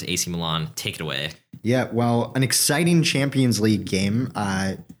 Liverpool versus AC Milan. Take it away. Yeah, well, an exciting Champions League game.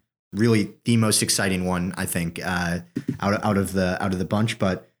 Really, the most exciting one, I think, out of the bunch.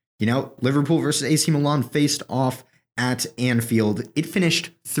 But Liverpool versus AC Milan faced off at Anfield. It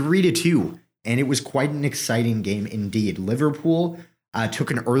finished 3-2, and it was quite an exciting game indeed. Liverpool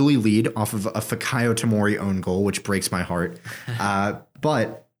took an early lead off of a Fikayo Tomori own goal, which breaks my heart.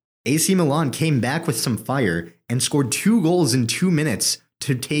 But AC Milan came back with some fire and scored 2 goals in 2 minutes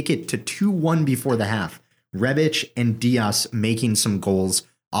to take it to 2-1 before the half. Rebic and Diaz making some goals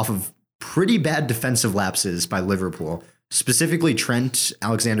off of pretty bad defensive lapses by Liverpool, specifically Trent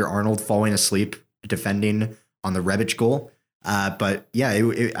Alexander-Arnold falling asleep defending on the Rebic goal. But yeah,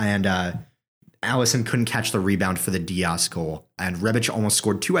 Alisson couldn't catch the rebound for the Diaz goal, and Rebic almost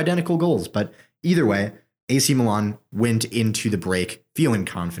scored 2 identical goals. But either way, AC Milan went into the break feeling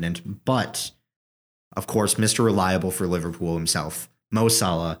confident, but of course, Mr. Reliable for Liverpool himself, Mo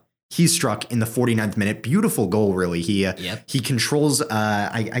Salah. He struck in the 49th minute. Beautiful goal, really. He controls.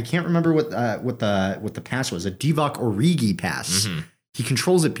 I can't remember what the pass was. A Divock Origi pass. Mm-hmm. He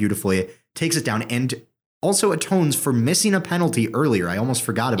controls it beautifully, takes it down, and also atones for missing a penalty earlier. I almost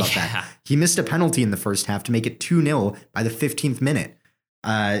forgot about that. He missed a penalty in the first half to make it 2-0 by the 15th minute.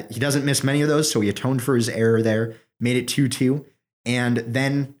 He doesn't miss many of those, so he atoned for his error there, made it 2-2, and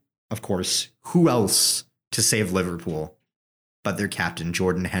then, of course, who else to save Liverpool but their captain,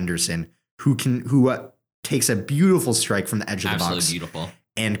 Jordan Henderson, who takes a beautiful strike from the edge of the box. Absolutely beautiful.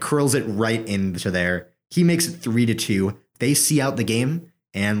 And curls it right into there. He makes it 3-2. They see out the game,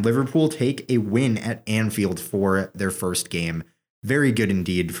 and Liverpool take a win at Anfield for their first game. Very good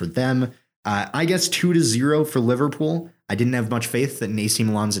indeed for them. I guess 2-0 for Liverpool. I didn't have much faith in AC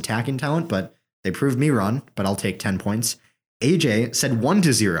Milan's attacking talent, but they proved me wrong, but I'll take 10 points. AJ said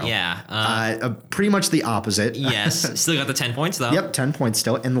 1-0. Yeah. Pretty much the opposite. Yes. Still got the 10 points, though. Yep, 10 points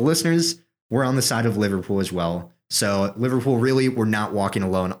still. And the listeners were on the side of Liverpool as well. So Liverpool really were not walking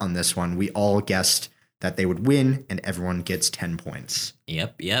alone on this one. We all guessed that they would win, and everyone gets 10 points.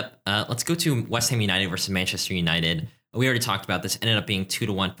 Yep. Let's go to West Ham United versus Manchester United. We already talked about this. Ended up being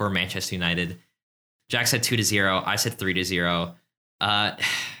 2-1 for Manchester United. Jack said 2-0. I said 3-0.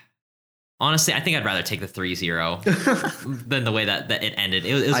 Honestly, I think I'd rather take the 3-0 than the way that it ended.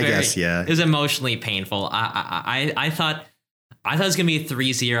 It was It was emotionally painful. I thought it was gonna be a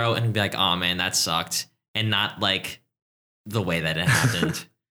 3-0 and be like, oh man, that sucked, and not like the way that it happened.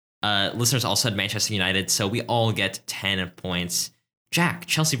 Listeners also had Manchester United, so we all get 10 points. Jack,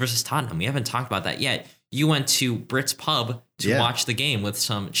 Chelsea versus Tottenham. We haven't talked about that yet. You went to Brit's Pub to watch the game with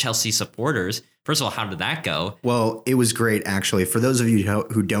some Chelsea supporters. First of all, how did that go? Well, it was great, actually. For those of you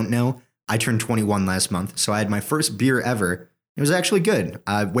who don't know, I turned 21 last month, so I had my first beer ever. It was actually good.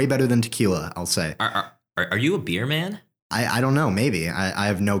 Way better than tequila, I'll say. Are you a beer man? I don't know. Maybe. I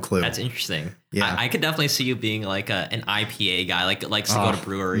have no clue. That's interesting. Yeah. I could definitely see you being like an IPA guy, like likes to go to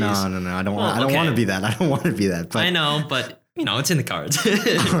breweries. No. I don't want to be that. I don't want to be that. But I know, but it's in the cards.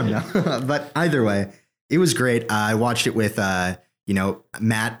 Oh, no. But either way, it was great. I watched it with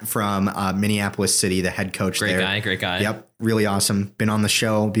Matt from Minneapolis City, the head coach there. Great guy. Yep, really awesome. Been on the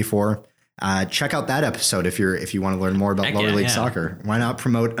show before. Check out that episode if you want to learn more about lower league soccer. Why not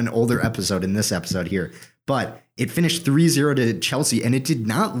promote an older episode in this episode here? But it finished 3-0 to Chelsea, and it did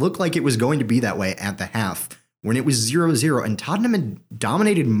not look like it was going to be that way at the half when it was 0-0, and Tottenham had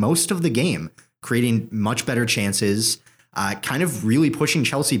dominated most of the game, creating much better chances, kind of really pushing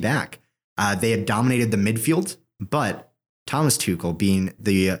Chelsea back. They had dominated the midfield, but Thomas Tuchel, being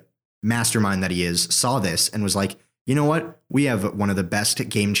the mastermind that he is, saw this and was like, you know what? We have one of the best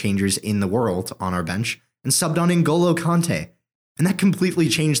game changers in the world on our bench, and subbed on N'Golo Kante. And that completely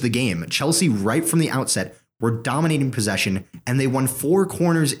changed the game. Chelsea, right from the outset, were dominating possession, and they won 4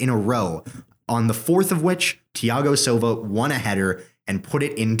 corners in a row, on the 4th of which Thiago Silva won a header and put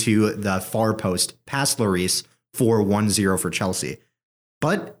it into the far post past Lloris for 1-0 for Chelsea.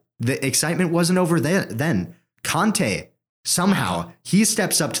 But the excitement wasn't over then. Kante, somehow, he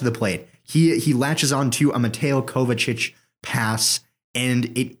steps up to the plate. He latches onto a Mateo Kovacic pass,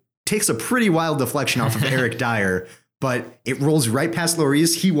 and it takes a pretty wild deflection off of Eric Dyer, but it rolls right past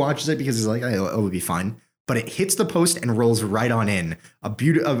Lloris. He watches it because he's like, oh, it'll be fine. But it hits the post and rolls right on in. A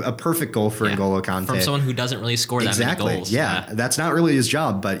perfect goal for N'Golo Kante. From someone who doesn't really score that many goals. Yeah, that's not really his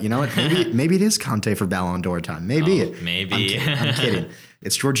job, but you know what? Maybe it is Kante for Ballon d'Or time. Maybe. Oh, maybe. I'm kidding.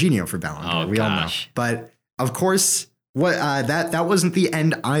 It's Jorginho for Ballon d'Or. We all know. But of course, that wasn't the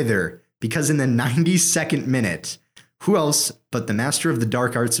end either, because in the 92nd minute, who else but the master of the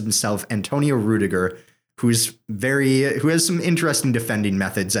dark arts himself, Antonio Rudiger, who has some interesting defending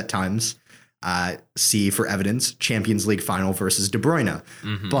methods at times. See for evidence, Champions League final versus De Bruyne.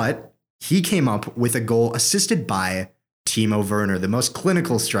 Mm-hmm. But he came up with a goal assisted by Timo Werner, the most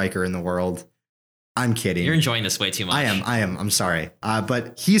clinical striker in the world. I'm kidding. You're enjoying this way too much. I am. I'm sorry.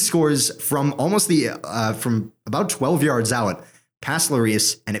 But he scores from from about 12 yards out past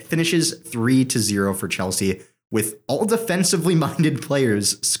Lloris, and it finishes 3-0 for Chelsea, with all defensively minded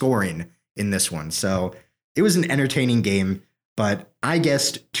players scoring in this one. So it was an entertaining game, but I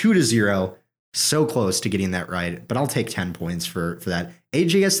guessed 2-0. So close to getting that right, but I'll take 10 points for that.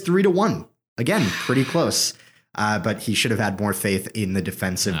 AJ has 3-1. Again, pretty close. But he should have had more faith in the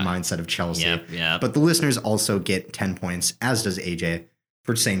defensive mindset of Chelsea. Yep. But the listeners also get 10 points, as does AJ,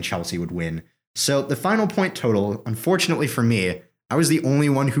 for saying Chelsea would win. So the final point total, unfortunately for me, I was the only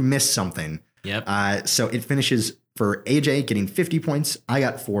one who missed something. Yep. So it finishes for AJ getting 50 points. I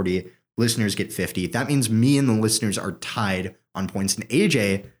got 40. Listeners get 50. That means me and the listeners are tied on points. And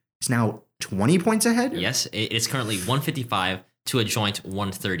AJ is now 20 points ahead? Yes, it's currently 155 to a joint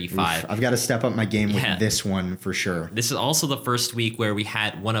 135. I've got to step up my game with this one for sure. This is also the first week where we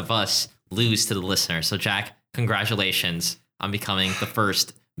had one of us lose to the listener. So, Jack, congratulations on becoming the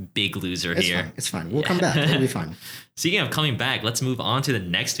first big loser here. It's fine. We'll come back. It'll be fine. Speaking of coming back, let's move on to the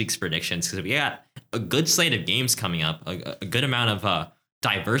next week's predictions because we got a good slate of games coming up, a good amount of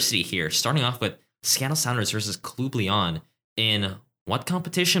diversity here. Starting off with Seattle Sounders versus Club Leon in what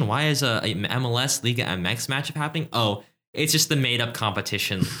competition? Why is a MLS Liga MX matchup happening? Oh, it's just the made-up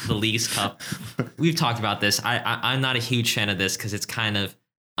competition, the Leagues Cup. We've talked about this. I'm not a huge fan of this because it's kind of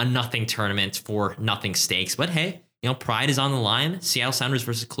a nothing tournament for nothing stakes. But hey, pride is on the line. Seattle Sounders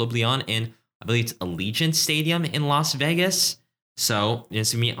versus Club Leon in, I believe it's Allegiant Stadium in Las Vegas. So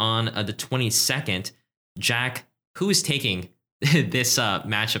it's going to be on the 22nd. Jack, who is taking this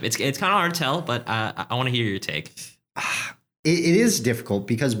matchup? It's kind of hard to tell, but I want to hear your take. It is difficult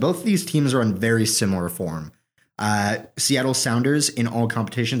because both of these teams are on very similar form. Seattle Sounders in all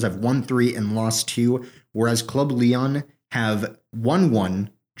competitions have won 3 and lost 2, whereas Club Leon have won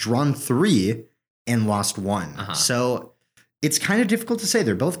 1, drawn 3, and lost 1. So it's kind of difficult to say.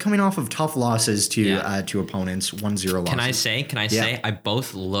 They're both coming off of tough losses to opponents, 1-0 losses. Can I say I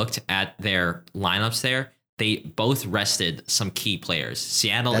both looked at their lineups there. They both rested some key players.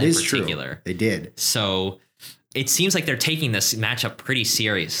 Seattle in particular. True. They did. So it seems like they're taking this matchup pretty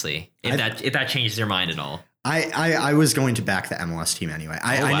seriously. If that changes your mind at all. I was going to back the MLS team anyway.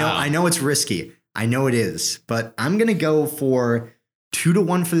 I know it's risky. I know it is, but I'm going to go for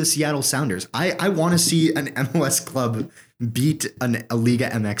 2-1 for the Seattle Sounders. I want to see an MLS club beat a Liga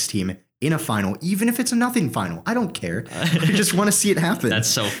MX team in a final, even if it's a nothing final. I don't care. I just want to see it happen. That's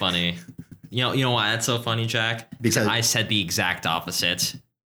so funny. You know why that's so funny, Jack? Because I said the exact opposite.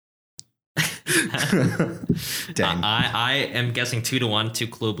 Dang. I am guessing 2-1 to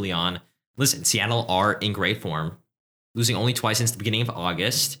Club Leon. Listen, Seattle are in great form, losing only twice since the beginning of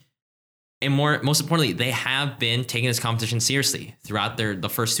August. And most importantly, they have been taking this competition seriously. Throughout the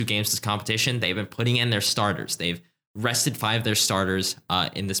first 2 games of this competition, they've been putting in their starters. They've rested 5 of their starters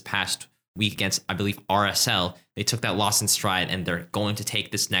in this past week against, I believe, RSL. They took that loss in stride, and they're going to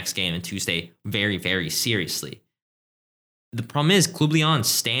take this next game on Tuesday very, very seriously. The problem is Club Leon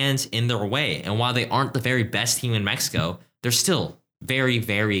stands in their way, and while they aren't the very best team in Mexico, they're still very,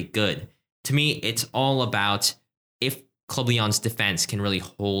 very good. To me, it's all about if Club Leon's defense can really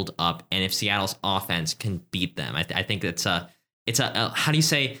hold up, and if Seattle's offense can beat them. I think it's a how do you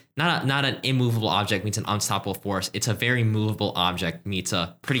say, not an immovable object meets an unstoppable force. It's a very movable object meets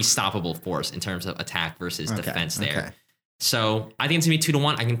a pretty stoppable force in terms of attack versus defense there. Okay. So I think it's gonna be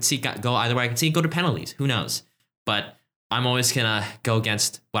 2-1. I can see it go either way. I can see it go to penalties. Who knows? But I'm always gonna go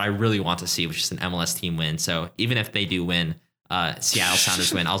against what I really want to see, which is an MLS team win. So even if they do win, Seattle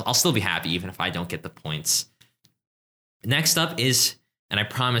Sounders win, I'll still be happy even if I don't get the points. Next up is, and I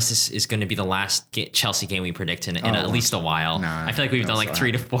promise this is going to be the last Chelsea game we predict in at least a while. I feel like we've done like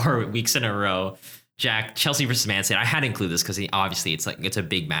 3 to 4 weeks in a row. Jack, Chelsea versus Man City. I had to include this because obviously it's a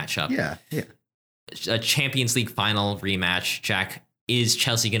big matchup. Yeah. A Champions League final rematch. Jack, is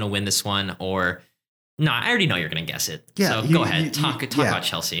Chelsea going to win this one or no? I already know you're going to guess it. Yeah, so go ahead. Talk about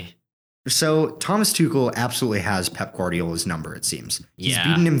Chelsea. So Thomas Tuchel absolutely has Pep Guardiola's number, it seems. He's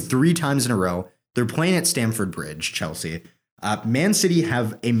beaten him 3 times in a row. They're playing at Stamford Bridge, Chelsea. Man City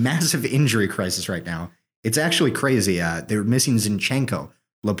have a massive injury crisis right now. It's actually crazy. They're missing Zinchenko,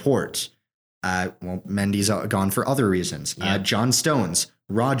 Laporte. Mendy's gone for other reasons. John Stones,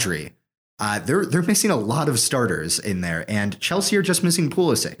 Rodri. They're missing a lot of starters in there, and Chelsea are just missing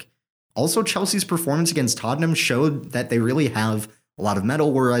Pulisic. Also, Chelsea's performance against Tottenham showed that they really have a lot of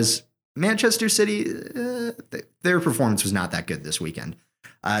mettle, whereas Manchester City, their performance was not that good this weekend.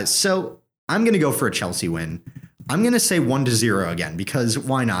 So I'm going to go for a Chelsea win. I'm going to say 1-0 again, because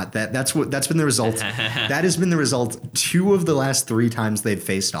why not? That's been the result. That has been the result 2 of the last 3 times they've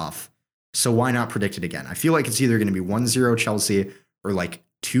faced off. So why not predict it again? I feel like it's either going to be 1-0 Chelsea or like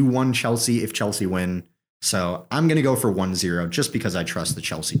 2-1 Chelsea if Chelsea win. So I'm going to go for 1-0 just because I trust the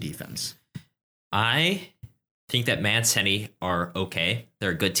Chelsea defense. I think that Man City are okay.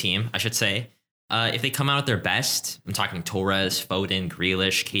 They're a good team, I should say. If they come out at their best, I'm talking Torres, Foden,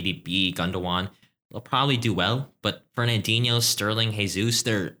 Grealish, KDB, Gundogan, they'll probably do well. But Fernandinho, Sterling, Jesus,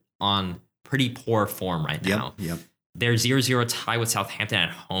 they're on pretty poor form right now. Yep. Their 0-0 tie with Southampton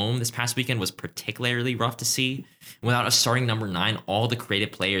at home this past weekend was particularly rough to see. Without a starting number 9, all the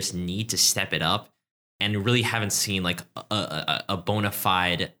creative players need to step it up. And really haven't seen like a bona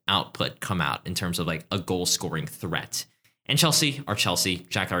fide output come out in terms of like a goal scoring threat. And Chelsea are Chelsea.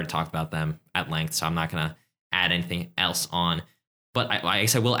 Jack already talked about them at length, so I'm not going to add anything else on. But I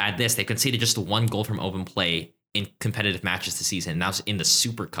guess I will add this. They conceded just one goal from open play in competitive matches this season. And that was in the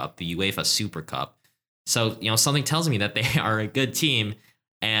Super Cup, the UEFA Super Cup. So, something tells me that they are a good team.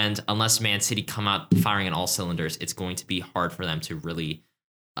 And unless Man City come out firing on all cylinders, it's going to be hard for them to really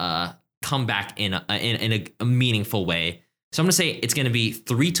come back in a meaningful way. So I'm going to say it's going to be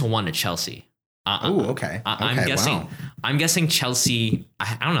 3-1 to Chelsea. Okay. I'm guessing. Wow. I'm guessing Chelsea.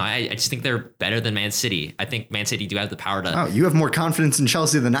 I don't know. I just think they're better than Man City. I think Man City do have the power to. Oh, you have more confidence in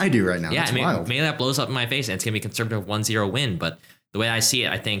Chelsea than I do right now. Yeah, That's wild. Maybe that blows up in my face, and it's gonna be a conservative 1-0 win. But the way I see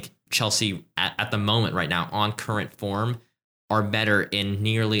it, I think Chelsea at the moment right now on current form are better in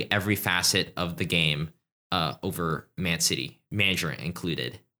nearly every facet of the game over Man City, manager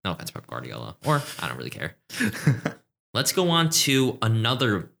included. No offense, Pep Guardiola, or I don't really care. Let's go on to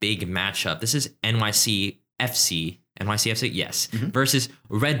another big matchup. This is NYCFC, yes, versus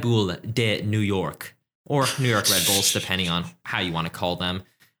Red Bull de New York, or New York Red Bulls, depending on how you want to call them.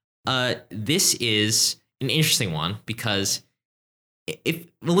 This is an interesting one because if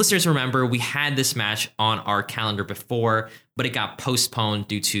the listeners remember, we had this match on our calendar before, but it got postponed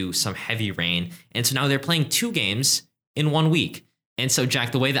due to some heavy rain. And so now they're playing 2 games in 1 week. And so,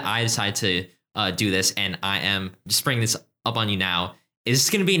 Jack, the way that I decided to do this, and I am just bringing this up on you now, is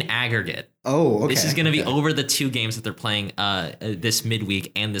going to be an aggregate. Oh, okay. This is going to be over the 2 games that they're playing this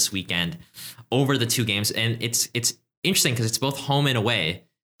midweek and this weekend, over the 2 games, and it's interesting because it's both home and away,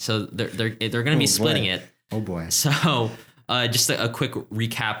 so they're going to be splitting it. Oh boy! So just a quick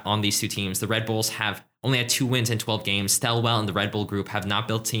recap on these 2 teams. The Red Bulls have only had 2 wins in 12 games. Stelwell and the Red Bull Group have not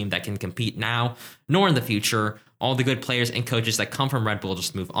built a team that can compete now nor in the future. All the good players and coaches that come from Red Bull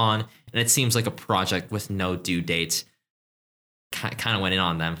just move on, and it seems like a project with no due dates. Kind of went in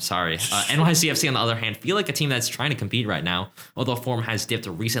on them, sorry. NYCFC, on the other hand, feel like a team that's trying to compete right now, although form has dipped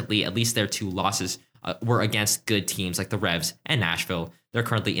recently. At least their 2 losses were against good teams like the Revs and Nashville. They're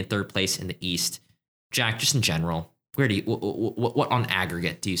currently in 3rd place in the East. Jack, just in general, where do you what on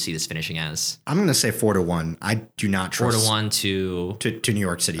aggregate do you see this finishing as? I'm going to say 4-1. I do not trust 4-1 to New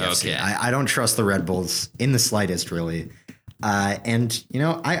York City FC. Okay. I don't trust the Red Bulls in the slightest, really. And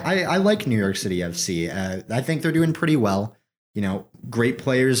I like New York City FC. I think they're doing pretty well. Great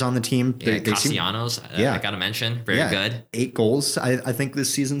players on the team. Castellanos, I got to mention, very good. 8 goals, I think,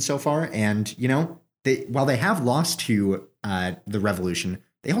 this season so far. And, while they have lost to the Revolution,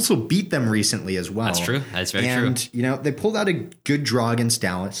 they also beat them recently as well. That's true. That's very true. And, they pulled out a good draw against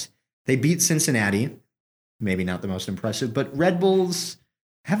Dallas. They beat Cincinnati. Maybe not the most impressive, but Red Bulls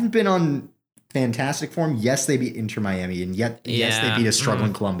haven't been on fantastic form. Yes, they beat Inter Miami, and yes, they beat a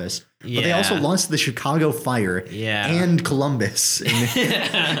struggling Columbus. But they also lost to the Chicago Fire and Columbus.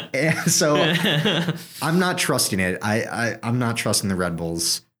 So I'm not trusting it. I'm not trusting the Red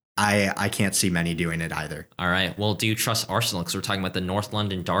Bulls. I can't see many doing it either. All right. Well, do you trust Arsenal? Because we're talking about the North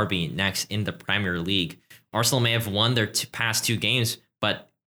London Derby next in the Premier League. Arsenal may have won their past 2 games,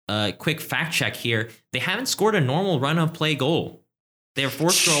 but quick fact check here. They haven't scored a normal run of play goal. Their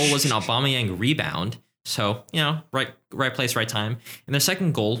 4th goal was an Aubameyang rebound. So, right place, right time. And their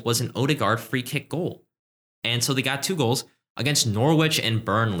 2nd goal was an Odegaard free kick goal. And so they got 2 goals against Norwich and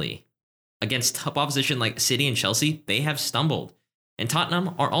Burnley. Against top opposition like City and Chelsea, they have stumbled. And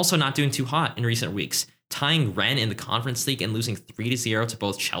Tottenham are also not doing too hot in recent weeks, tying Rennes in the Conference League and losing 3-0 to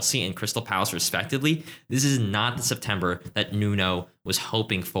both Chelsea and Crystal Palace respectively. This is not the September that Nuno was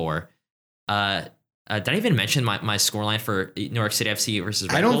hoping for. Did I even mention my scoreline for New York City FC versus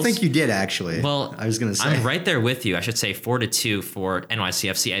Red Bulls? I don't think you did, actually. Well, I was going to say. I'm right there with you. I should say 4-2 for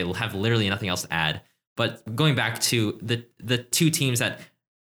NYCFC. I have literally nothing else to add. But going back to the 2 teams that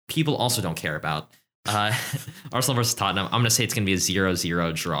people also don't care about, Arsenal versus Tottenham, I'm going to say it's going to be a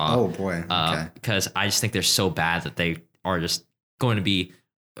 0-0 draw. Oh, boy. Okay. Because I just think they're so bad that they are just going to be,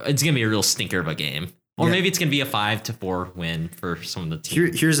 it's going to be a real stinker of a game. Or maybe it's going to be a 5-4 win for some of the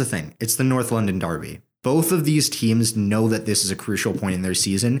teams. Here's the thing. It's the North London Derby. Both of these teams know that this is a crucial point in their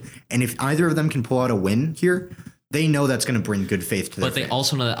season. And if either of them can pull out a win here, they know that's going to bring good faith to their But they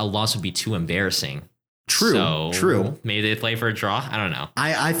also know that a loss would be too embarrassing. True. Maybe they play for a draw. I don't know.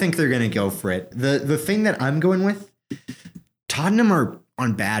 I think they're going to go for it. The thing that I'm going with, Tottenham are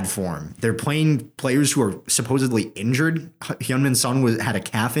on bad form. They're playing players who are supposedly injured. Heung-min Son had a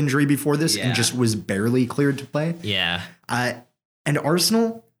calf injury before this and just was barely cleared to play. Yeah. And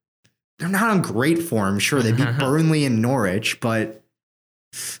Arsenal, they're not on great form. Sure, they beat Burnley and Norwich, but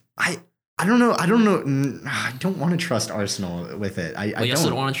I don't know. I don't want to trust Arsenal with it. You also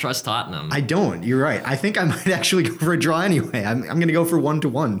don't want to trust Tottenham. I don't. You're right. I think I might actually go for a draw anyway. I'm going to go for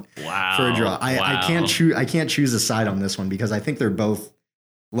 1-1 for a draw. I can't choose a side on this one because I think they're both,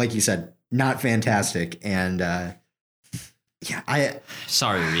 like you said, not fantastic. And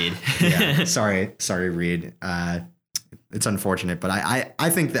Sorry, Reed. Sorry, Reed. It's unfortunate, but I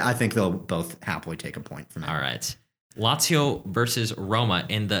think they'll both happily take a point from it. All right. Lazio versus Roma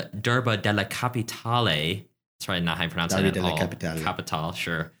in the Derby della Capitale. That's probably not how you pronounce it at all. Capitale,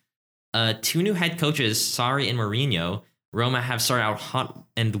 sure. Two new head coaches, Sarri and Mourinho. Roma have started out hot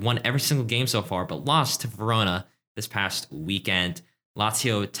and won every single game so far, but lost to Verona this past weekend.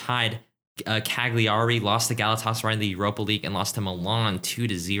 Lazio tied Cagliari, lost to Galatasaray in the Europa League, and lost to Milan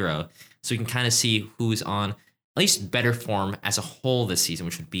 2-0. So we can kind of see who's on at least better form as a whole this season,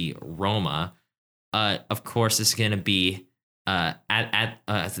 which would be Roma. Of course, this is going to be I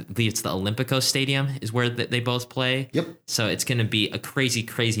believe it's the Olimpico Stadium is where they both play. Yep. So it's going to be a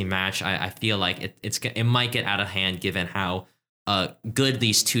crazy match. I feel like it might get out of hand given how good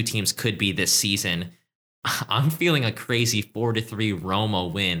these two teams could be this season. I'm feeling a crazy 4-3 Roma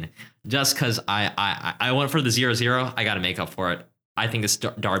win just because I went for the 0-0. I got to make up for it. I think this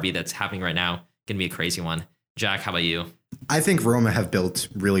derby that's happening right now going to be a crazy one. Jack, how about you? I think Roma have built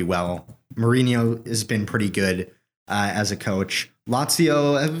really well. Mourinho has been pretty good as a coach.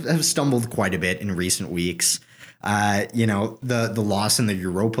 Lazio have stumbled quite a bit in recent weeks. The loss in the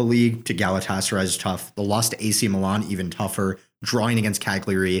Europa League to Galatasaray is tough. The loss to AC Milan, even tougher. Drawing against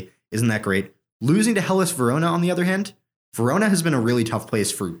Cagliari, isn't that great? Losing to Hellas Verona, on the other hand, Verona has been a really tough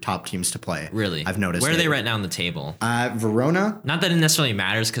place for top teams to play. Really? I've noticed. Where are they right now on the table? Verona. Not that it necessarily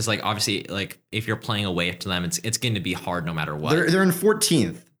matters because, obviously, if you're playing away to them, it's going to be hard no matter what. They're in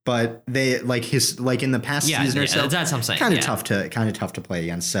 14th, but they in the past season or so. That's what I'm saying. Kind of tough to play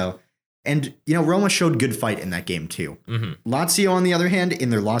against. So, and Roma showed good fight in that game too. Mm-hmm. Lazio, on the other hand,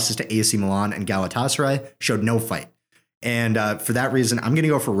 in their losses to AC Milan and Galatasaray, showed no fight. And for that reason, I'm going to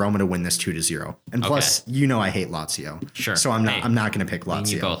go for Roma to win this 2-0. And plus, I hate Lazio. Sure. So I'm not going to pick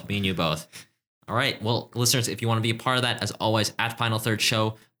Lazio. Me and you both. All right. Well, listeners, if you want to be a part of that, as always, at Final Third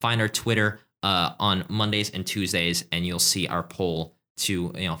Show, find our Twitter on Mondays and Tuesdays, and you'll see our poll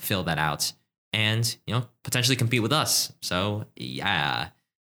to fill that out and potentially compete with us. So yeah,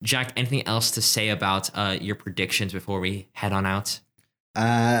 Jack, anything else to say about your predictions before we head on out?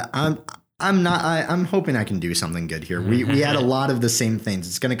 I'm hoping I can do something good here. We had a lot of the same things.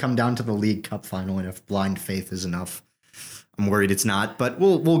 It's going to come down to the League Cup final, and if blind faith is enough, I'm worried it's not. But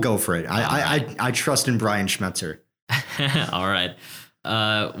we'll go for it. I trust in Brian Schmetzer. All right.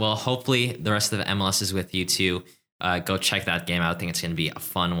 Well, hopefully the rest of the MLS is with you too. Go check that game out. I think it's going to be a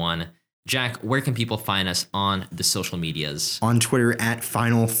fun one. Jack, where can people find us on the social medias? On Twitter at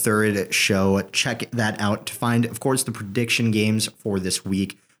Final Third Show. Check that out to find, of course, the prediction games for this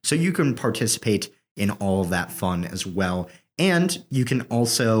week, so you can participate in all of that fun as well. And you can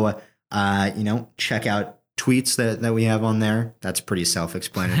also, check out tweets that we have on there. That's pretty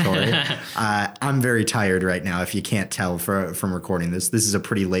self-explanatory. I'm very tired right now, if you can't tell from recording this. This is a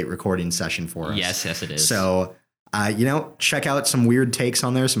pretty late recording session for us. Yes, it is. So, check out some weird takes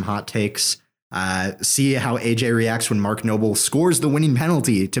on there, some hot takes. See how AJ reacts when Mark Noble scores the winning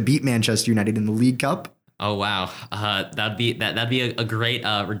penalty to beat Manchester United in the League Cup. Oh wow, that'd be a great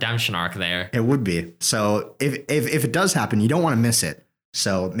redemption arc there. It would be. So if it does happen, you don't want to miss it.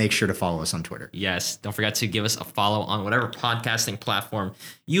 So make sure to follow us on Twitter. Yes, don't forget to give us a follow on whatever podcasting platform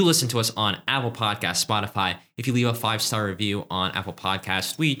you listen to us on. Apple Podcasts, Spotify. If you leave a 5-star review on Apple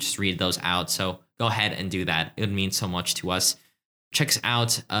Podcasts, we just read those out. So go ahead and do that. It would mean so much to us. Check us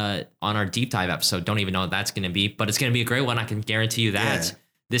out on our deep dive episode. Don't even know what that's going to be, but it's going to be a great one. I can guarantee you that.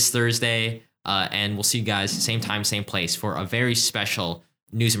 This Thursday. And we'll see you guys same time, same place for a very special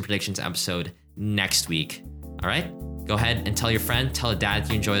news and predictions episode next week. All right, go ahead and tell your friend, tell a dad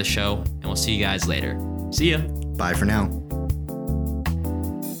you enjoy the show, and we'll see you guys later. See ya. Bye for now.